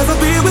never ever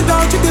be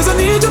without you, cause I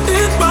need you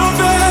in my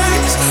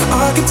face.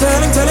 I keep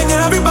telling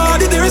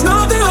everybody there is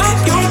nothing like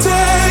your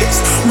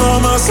taste.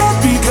 Mama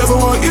said be careful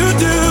what you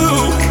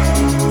do.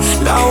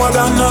 Now I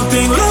got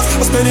nothing left,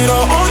 I spend it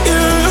all on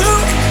you.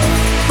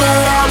 But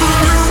I will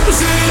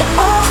lose it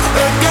all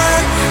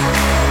again,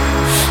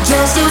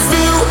 just to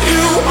feel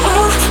you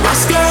on my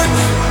skin.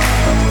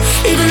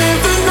 Even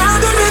if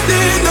another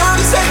minute, not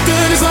a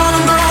second is all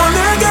I'm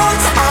gonna get.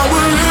 I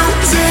will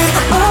lose it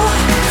all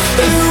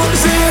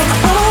again.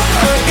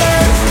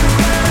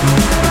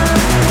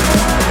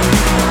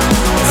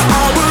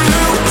 I will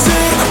lose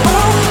it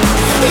all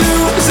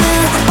again.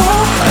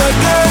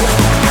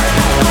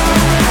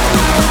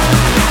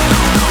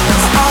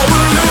 I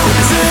will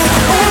lose it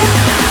all.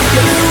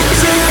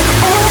 Lose it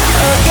all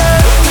again.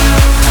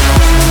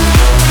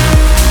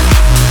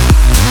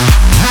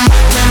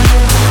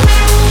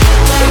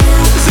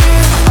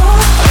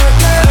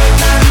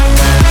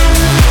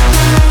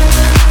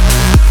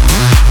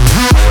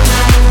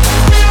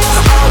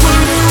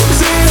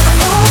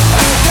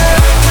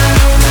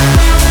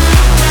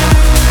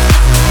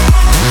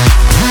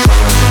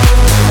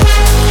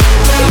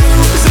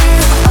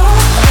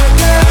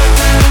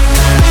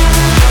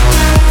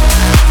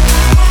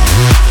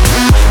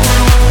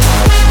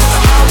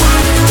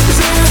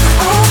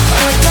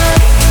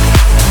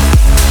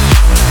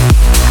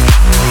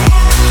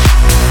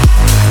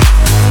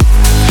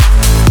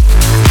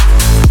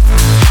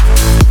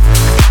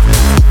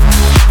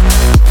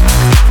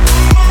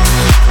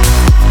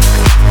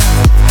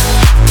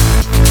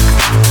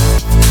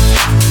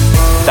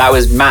 That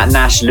was Matt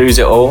Nash, Lose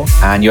It All,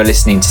 and you're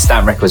listening to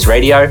Stamp Records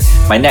Radio.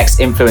 My next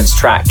influence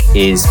track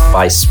is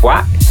by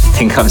Swap. I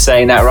think I'm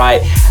saying that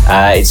right.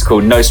 It's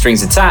called No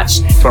Strings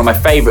Attached. It's one of my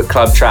favourite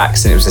club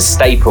tracks, and it was a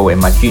staple in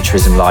my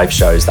Futurism live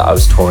shows that I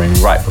was touring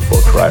right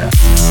before Corona.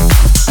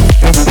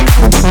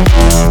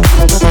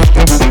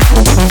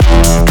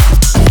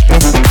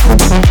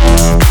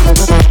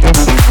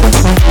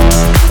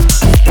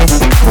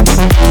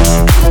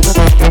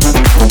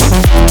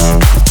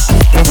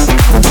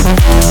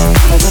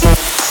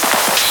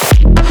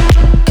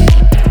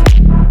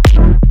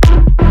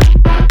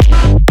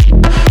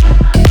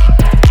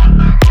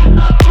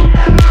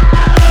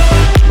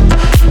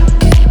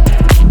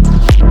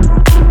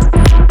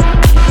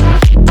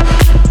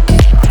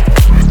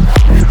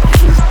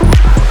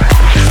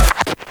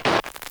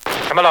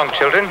 Come along,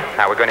 children.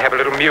 Now we're going to have a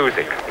little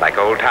music, like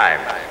old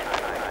times.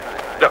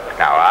 Look,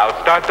 now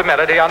I'll start the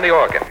melody on the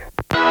organ.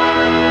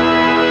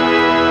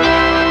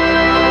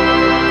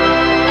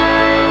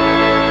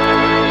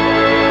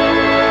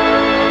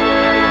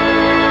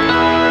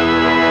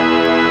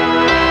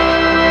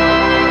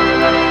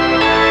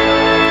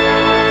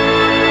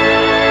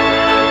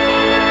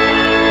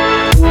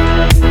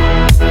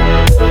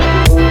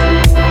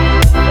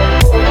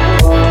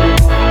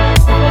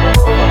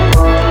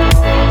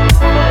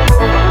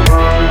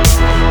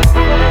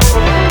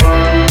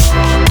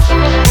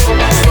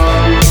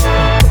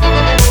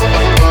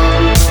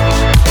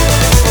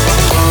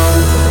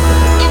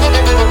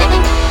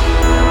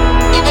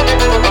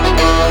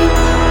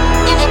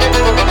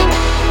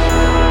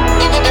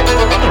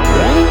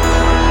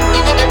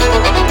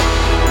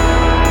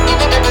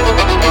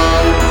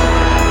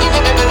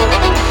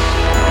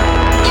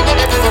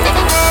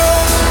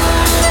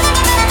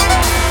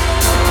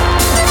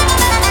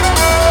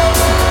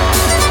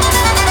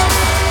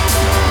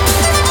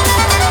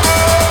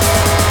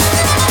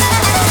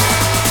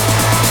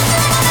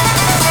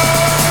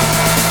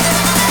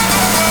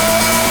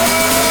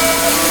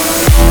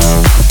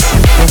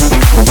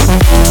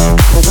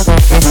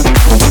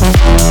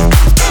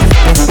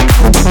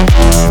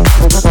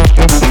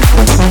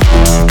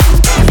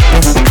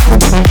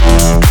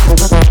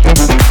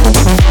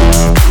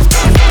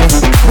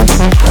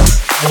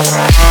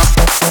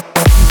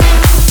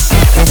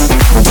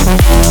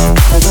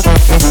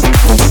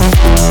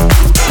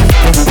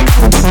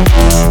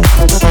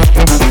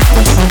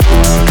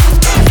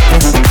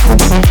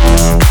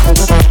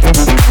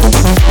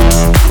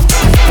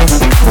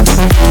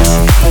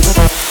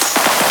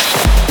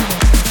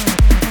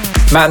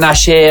 Matt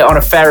Nash here on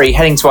a ferry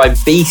heading to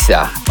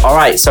Ibiza.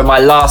 Alright, so my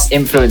last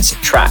influence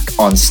track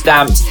on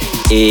Stamped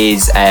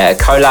is a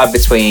collab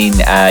between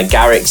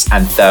Garrix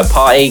and Third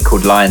Party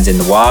called Lions in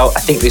the Wild. I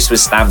think this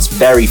was Stamped's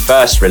very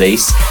first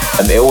release.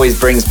 It always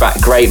brings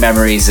back great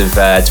memories of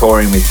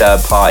touring with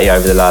Third Party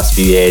over the last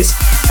few years.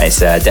 And it's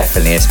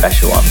definitely a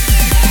special one.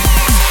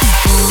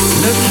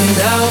 Looking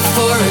out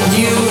for a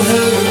new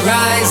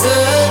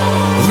horizon,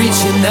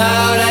 reaching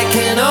out, I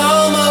can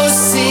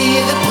almost see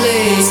the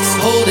place,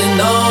 holding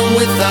on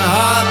with a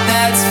heart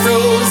that's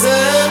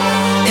frozen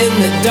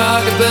in the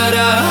dark, but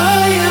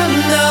I am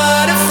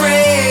not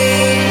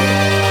afraid.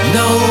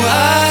 No,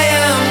 I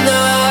am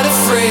not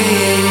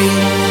afraid.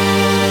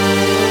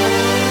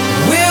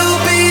 We'll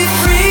be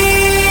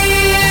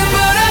free,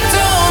 but I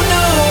don't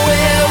know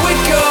where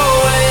we're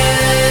going.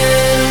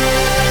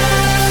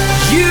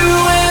 You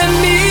and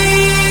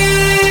me,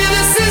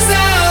 this is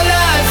our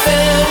life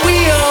and we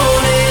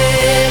own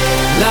it,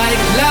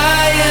 like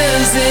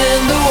lions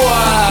in the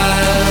wild.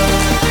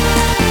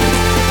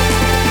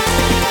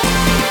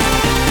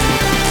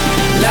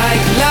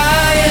 Like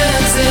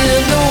lions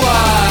in the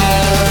wild.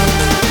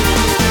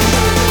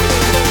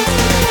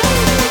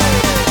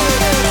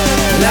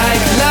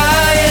 Like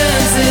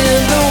lions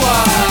in the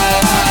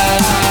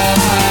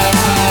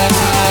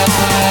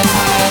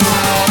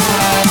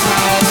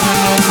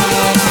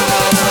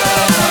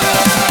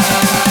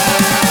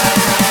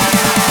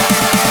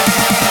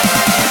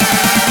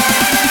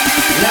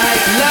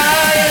Like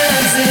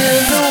lions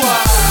in the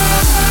wild.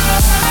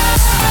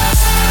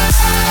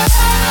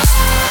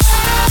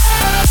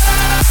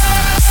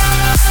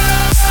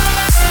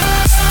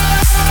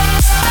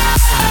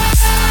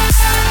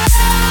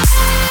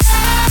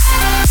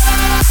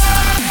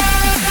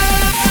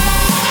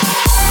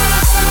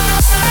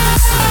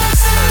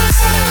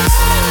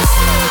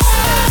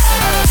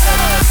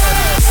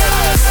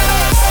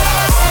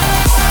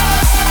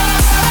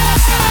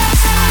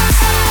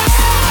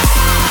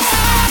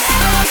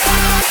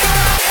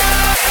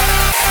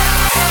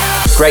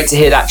 Great to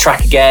hear that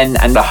track again,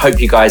 and I hope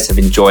you guys have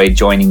enjoyed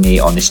joining me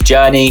on this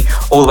journey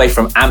all the way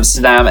from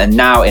Amsterdam and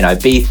now in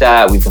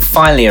Ibiza. We've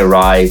finally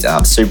arrived and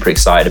I'm super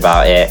excited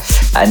about it.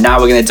 And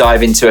now we're going to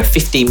dive into a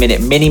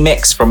 15-minute mini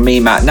mix from me,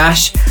 Matt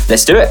Nash.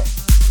 Let's do it.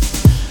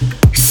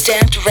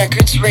 Stamped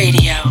Records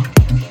Radio.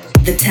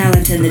 The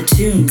talent and the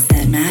tunes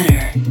that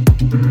matter.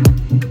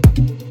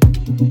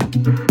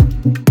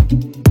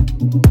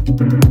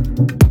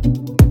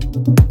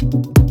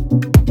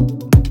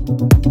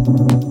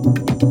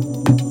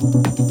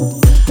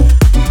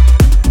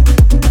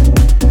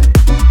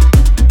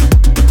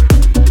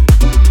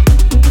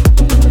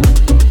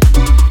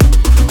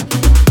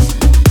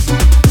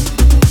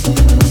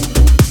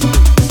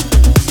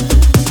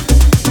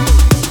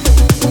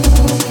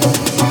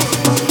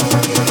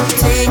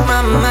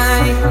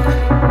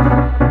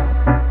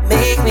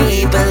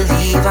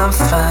 I'm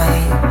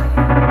fine.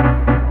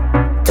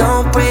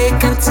 Don't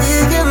break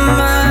until you're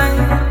mine.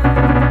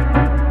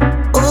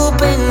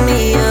 Open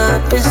me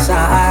up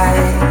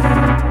inside.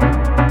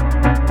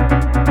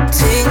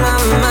 Take my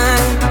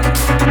mind.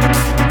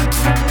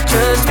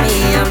 Trust me,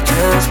 I'm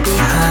just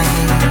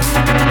behind.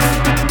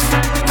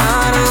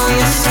 I know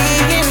you're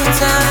seeing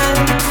time.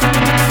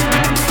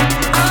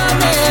 I'll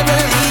never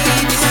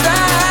leave your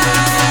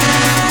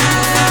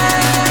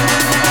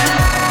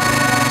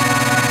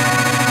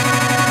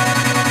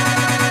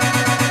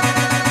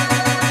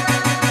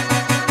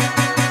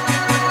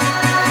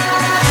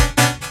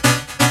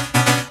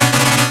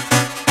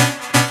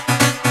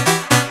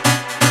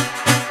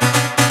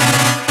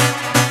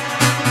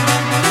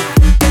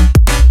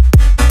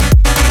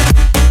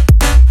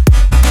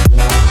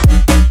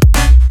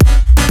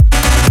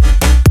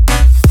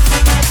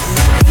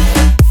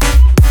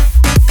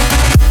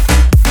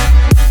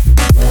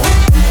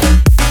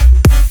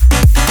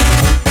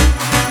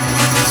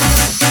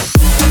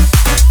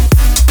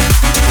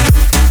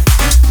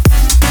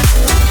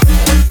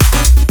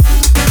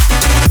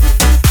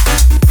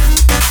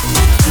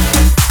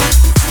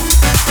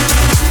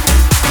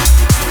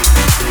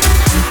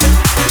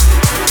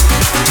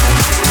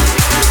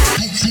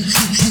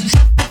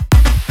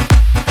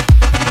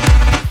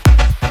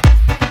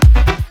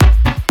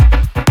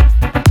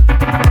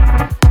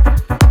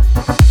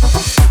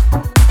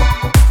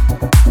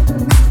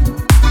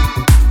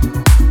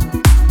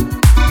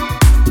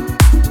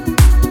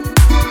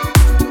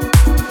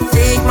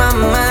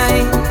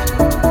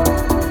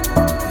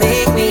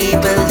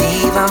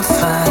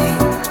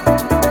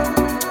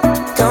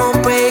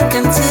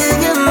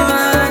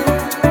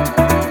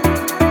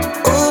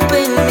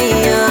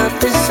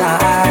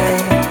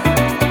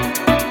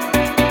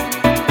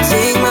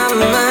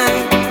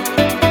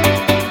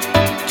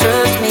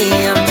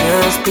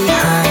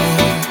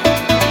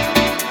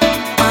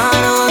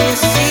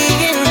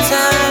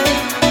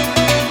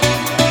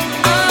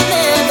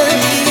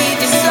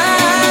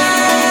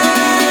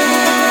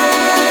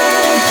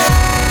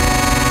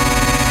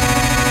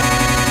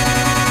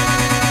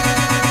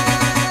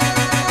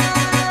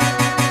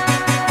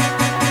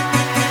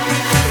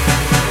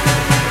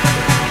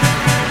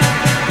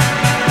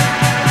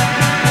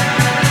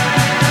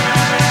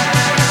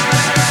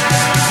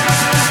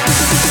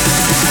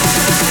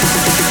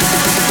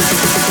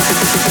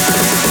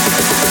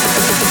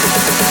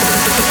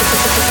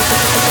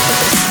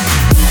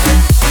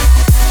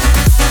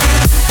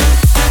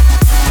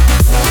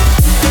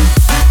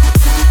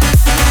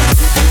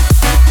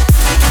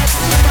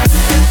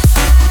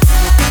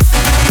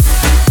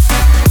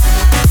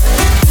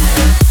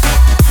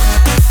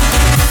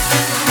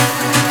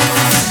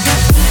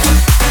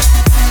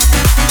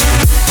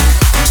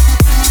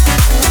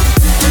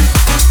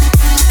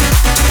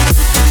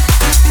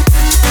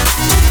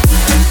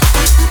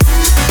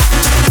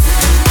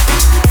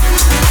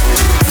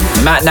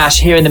Matt Nash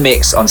here in the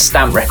mix on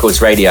Stamp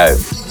Records Radio.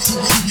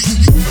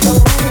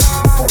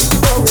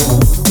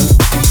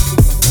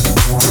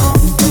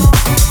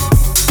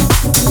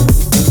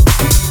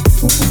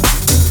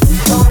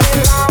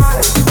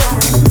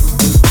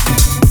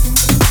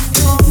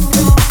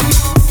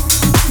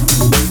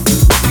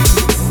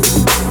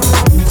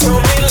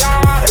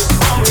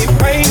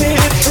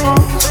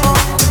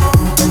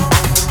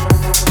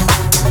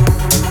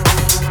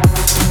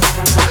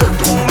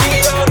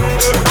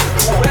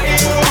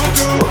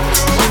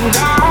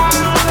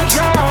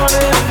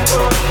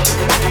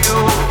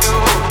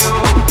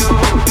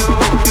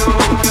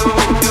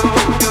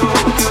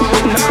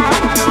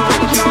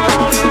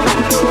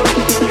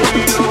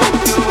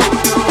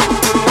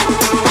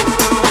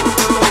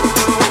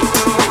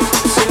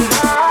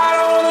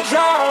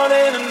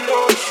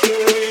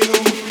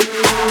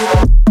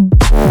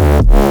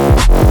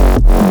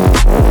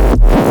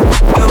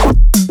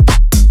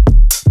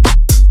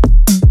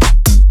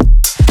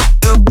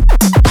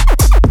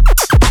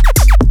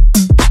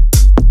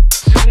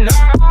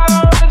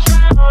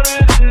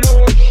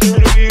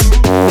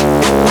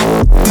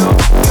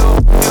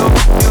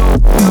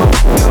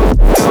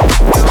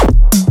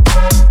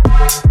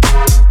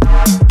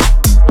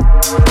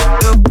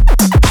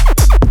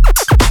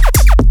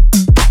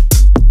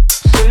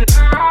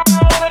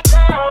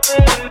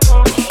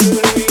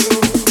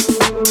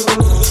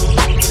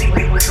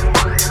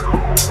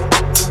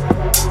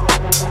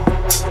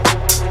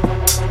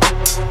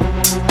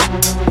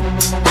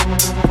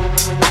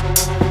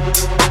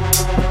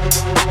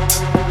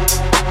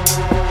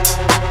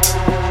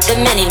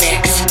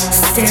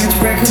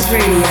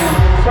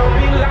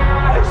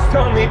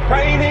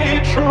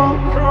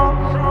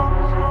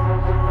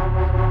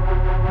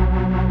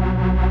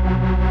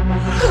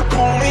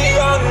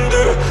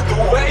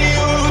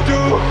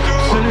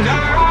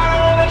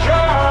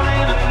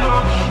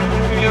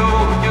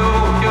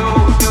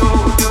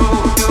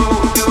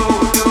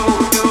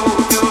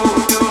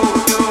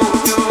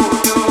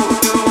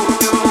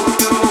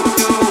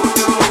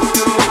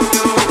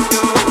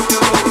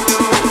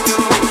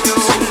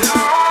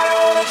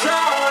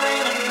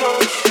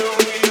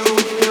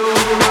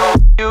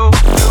 You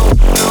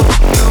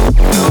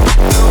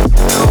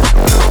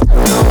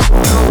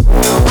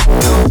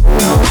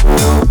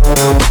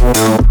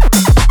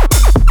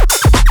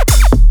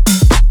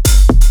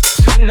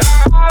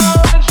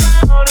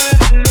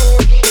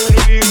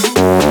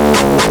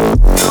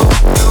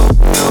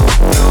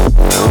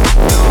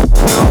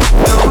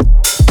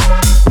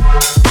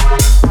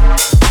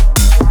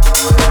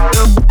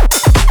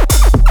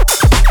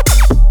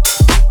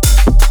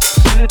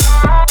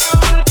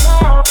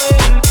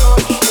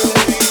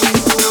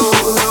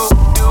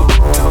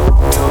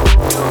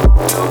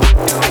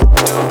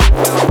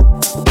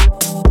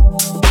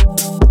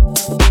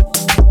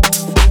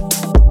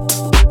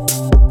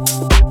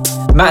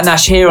Matt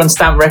Nash here on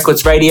Stamp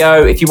Records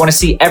Radio. If you want to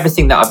see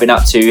everything that I've been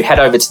up to, head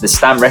over to the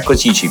Stamp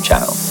Records YouTube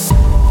channel.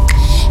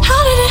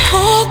 How did it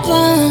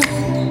happen?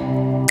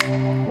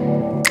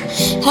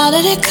 How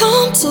did it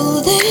come to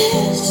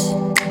this?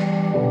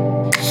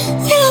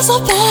 We lost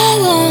our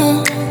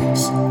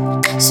balance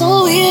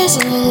so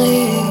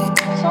easily.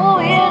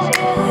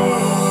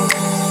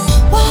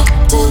 Why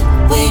do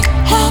we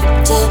have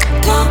to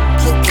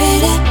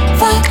complicate it?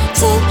 Fight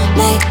to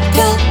make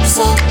us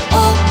so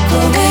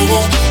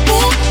overrated.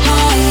 We're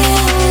high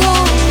and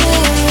low,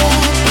 we're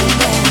up and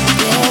down.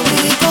 Yeah,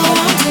 we go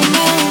round and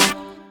round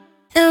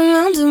and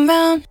round and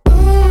round.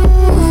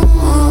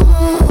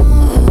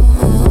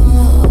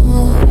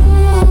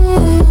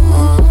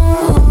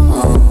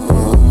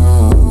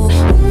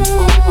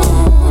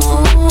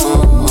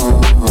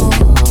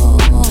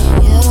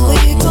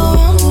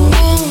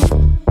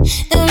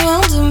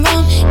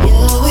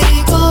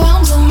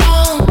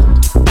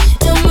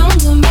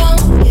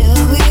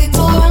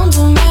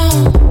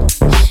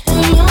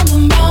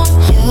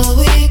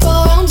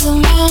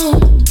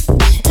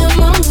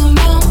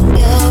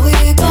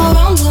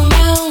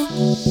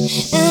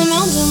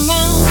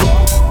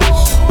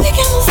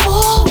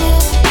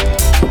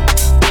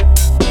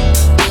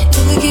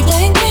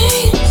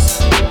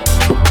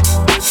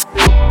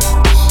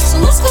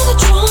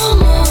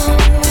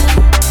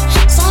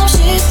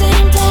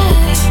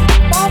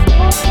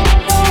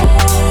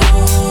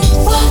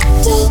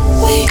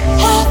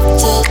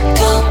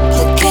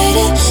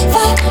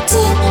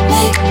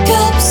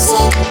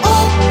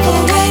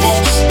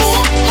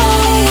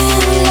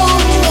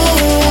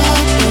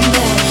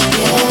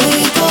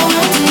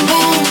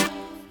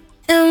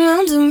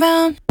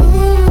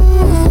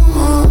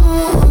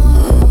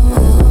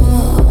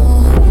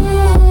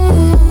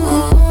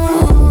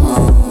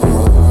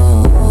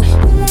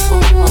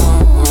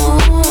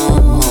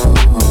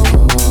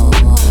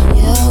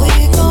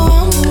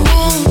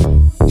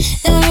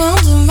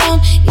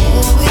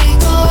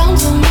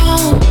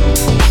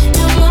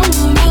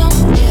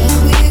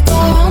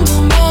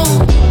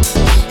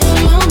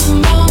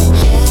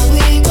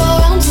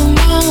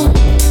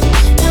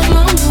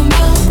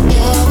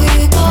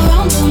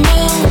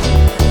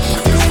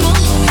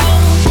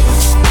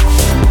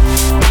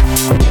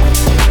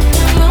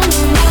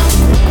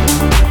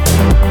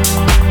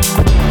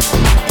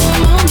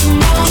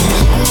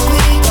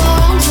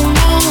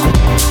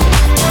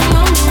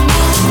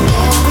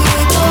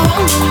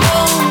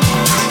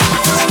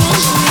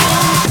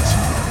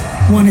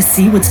 Want to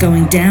see what's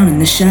going down in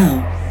the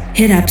show?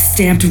 Hit up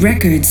Stamped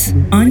Records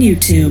on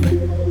YouTube.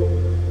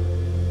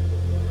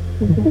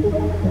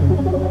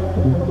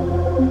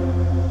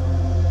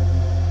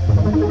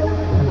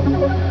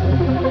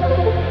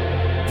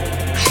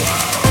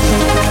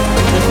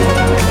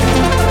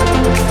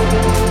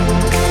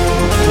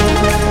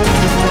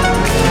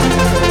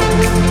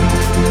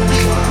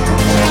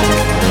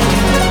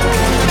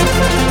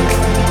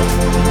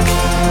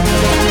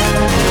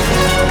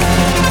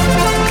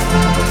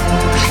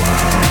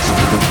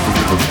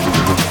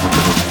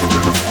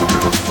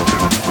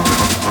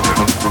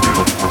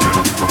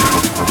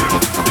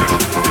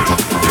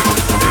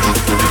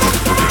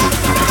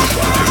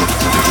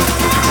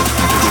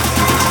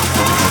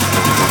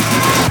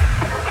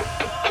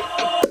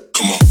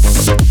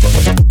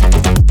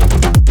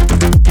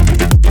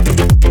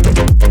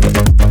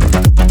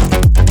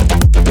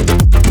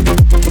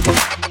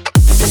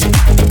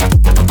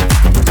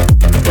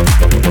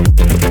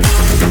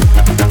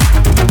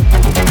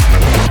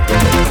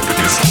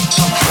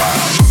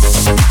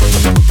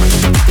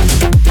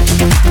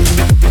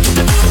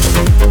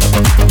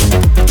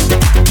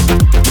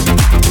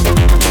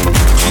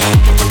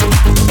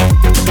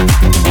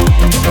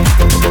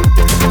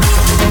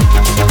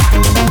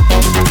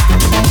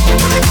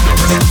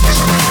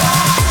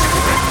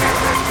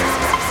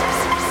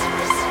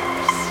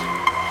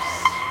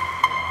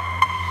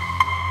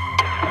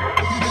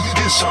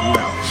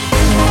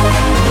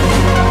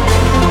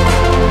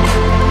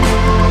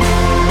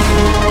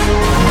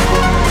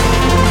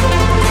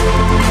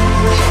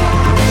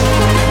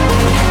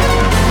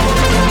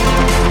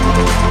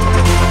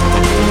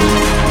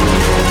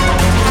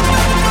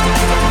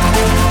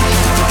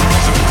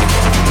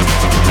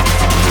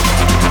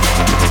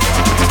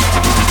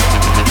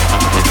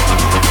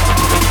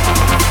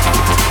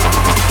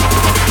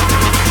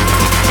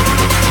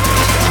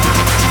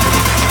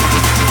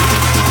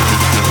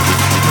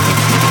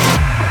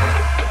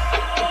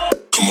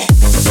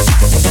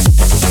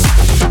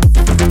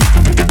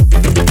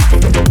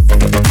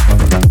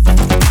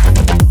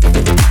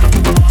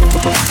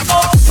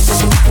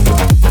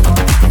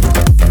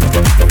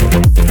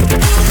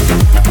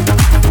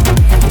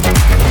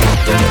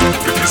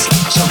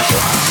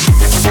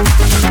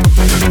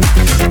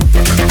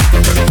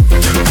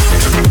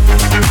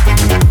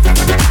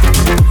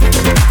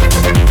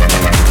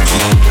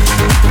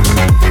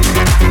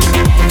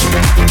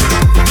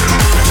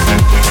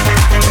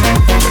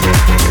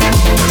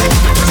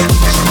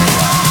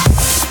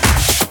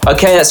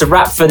 Okay, that's a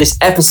wrap for this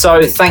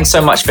episode. Thanks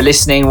so much for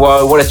listening.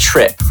 Whoa, what a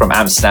trip from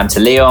Amsterdam to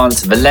Lyon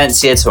to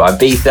Valencia to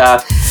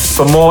Ibiza.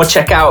 For more,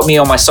 check out me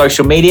on my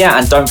social media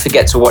and don't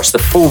forget to watch the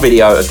full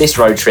video of this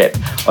road trip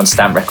on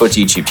Stamp Records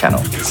YouTube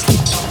channel.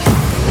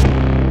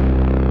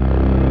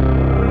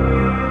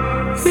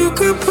 You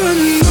could put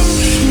an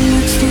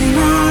ocean between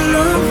our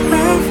love.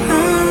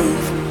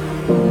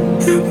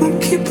 It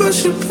won't keep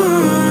us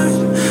apart.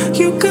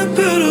 You could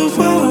build a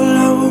wall,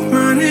 I will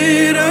run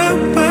it up,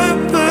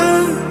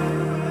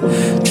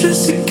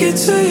 just to get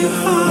to your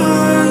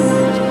heart.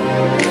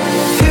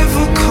 If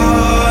we're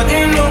caught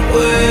in a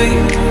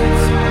wave,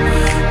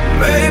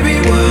 maybe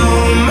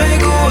we'll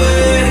make a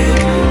way.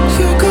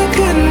 You could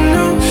put an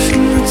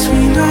ocean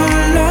between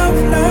our love.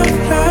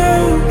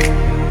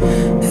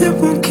 It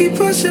won't keep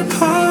us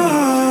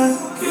apart.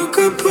 You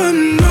could put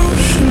an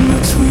ocean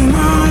between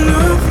our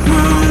love.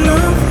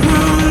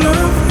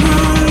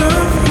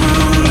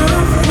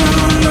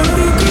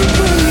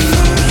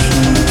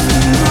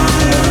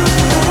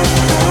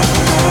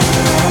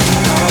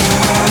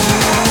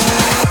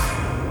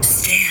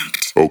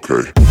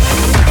 Okay.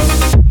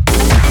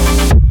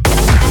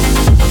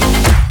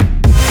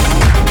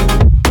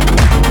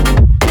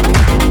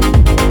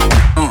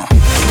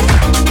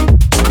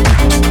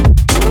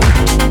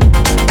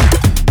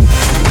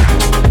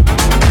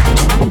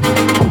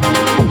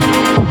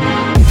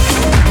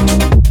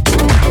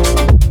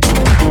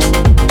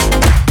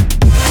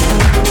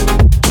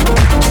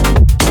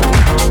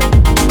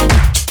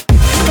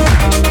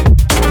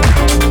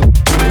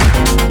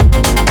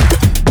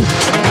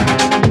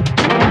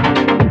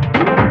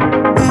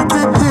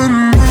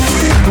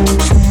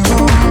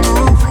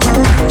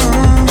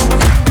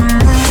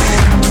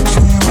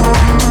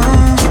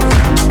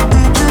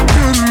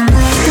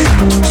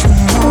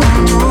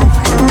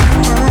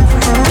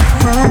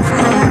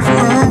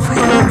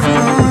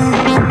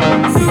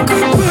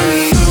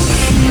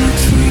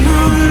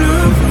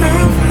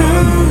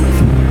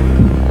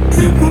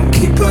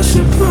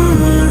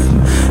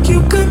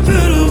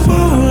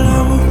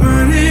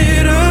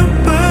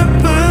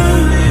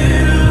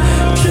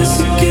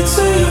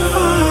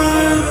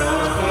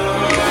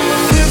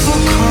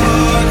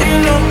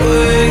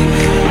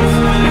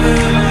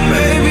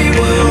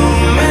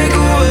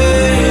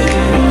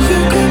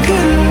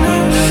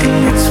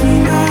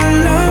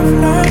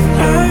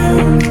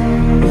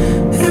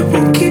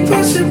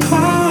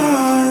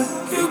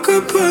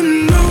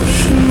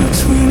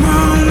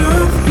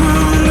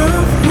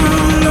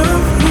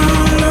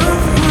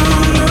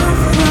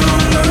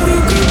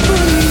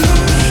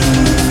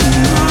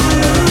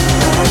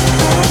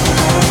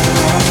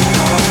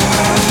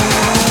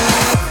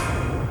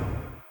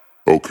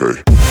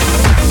 Okay.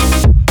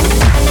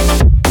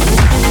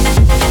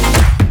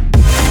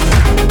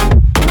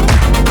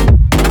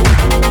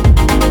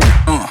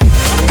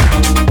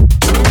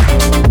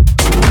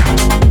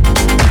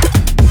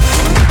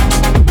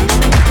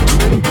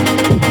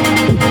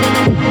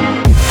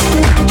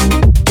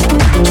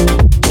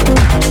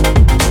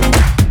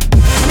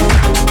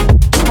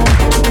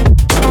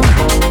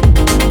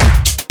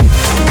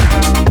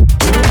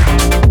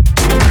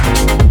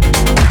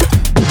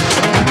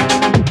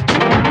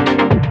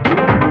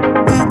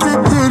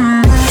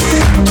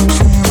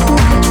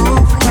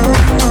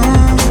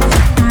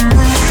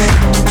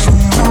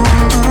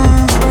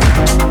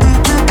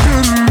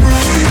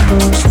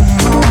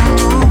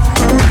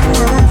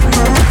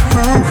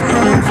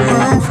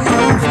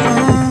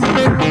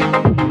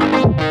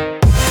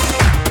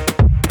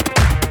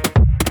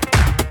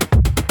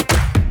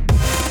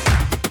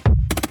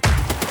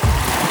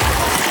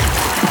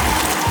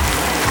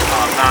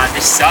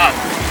 This sun.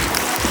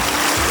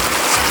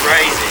 It's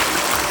crazy.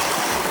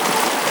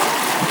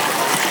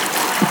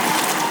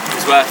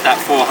 It's worth that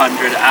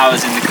 400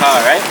 hours in the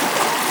car, right?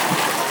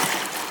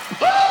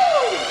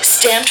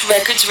 Stamped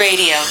Records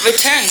Radio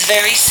returns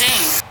very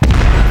soon.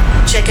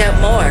 Check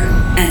out more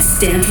at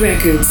Stamped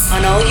Records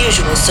on all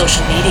usual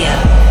social media.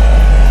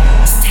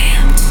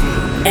 Stamped.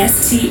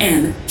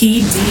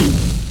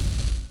 STMPD.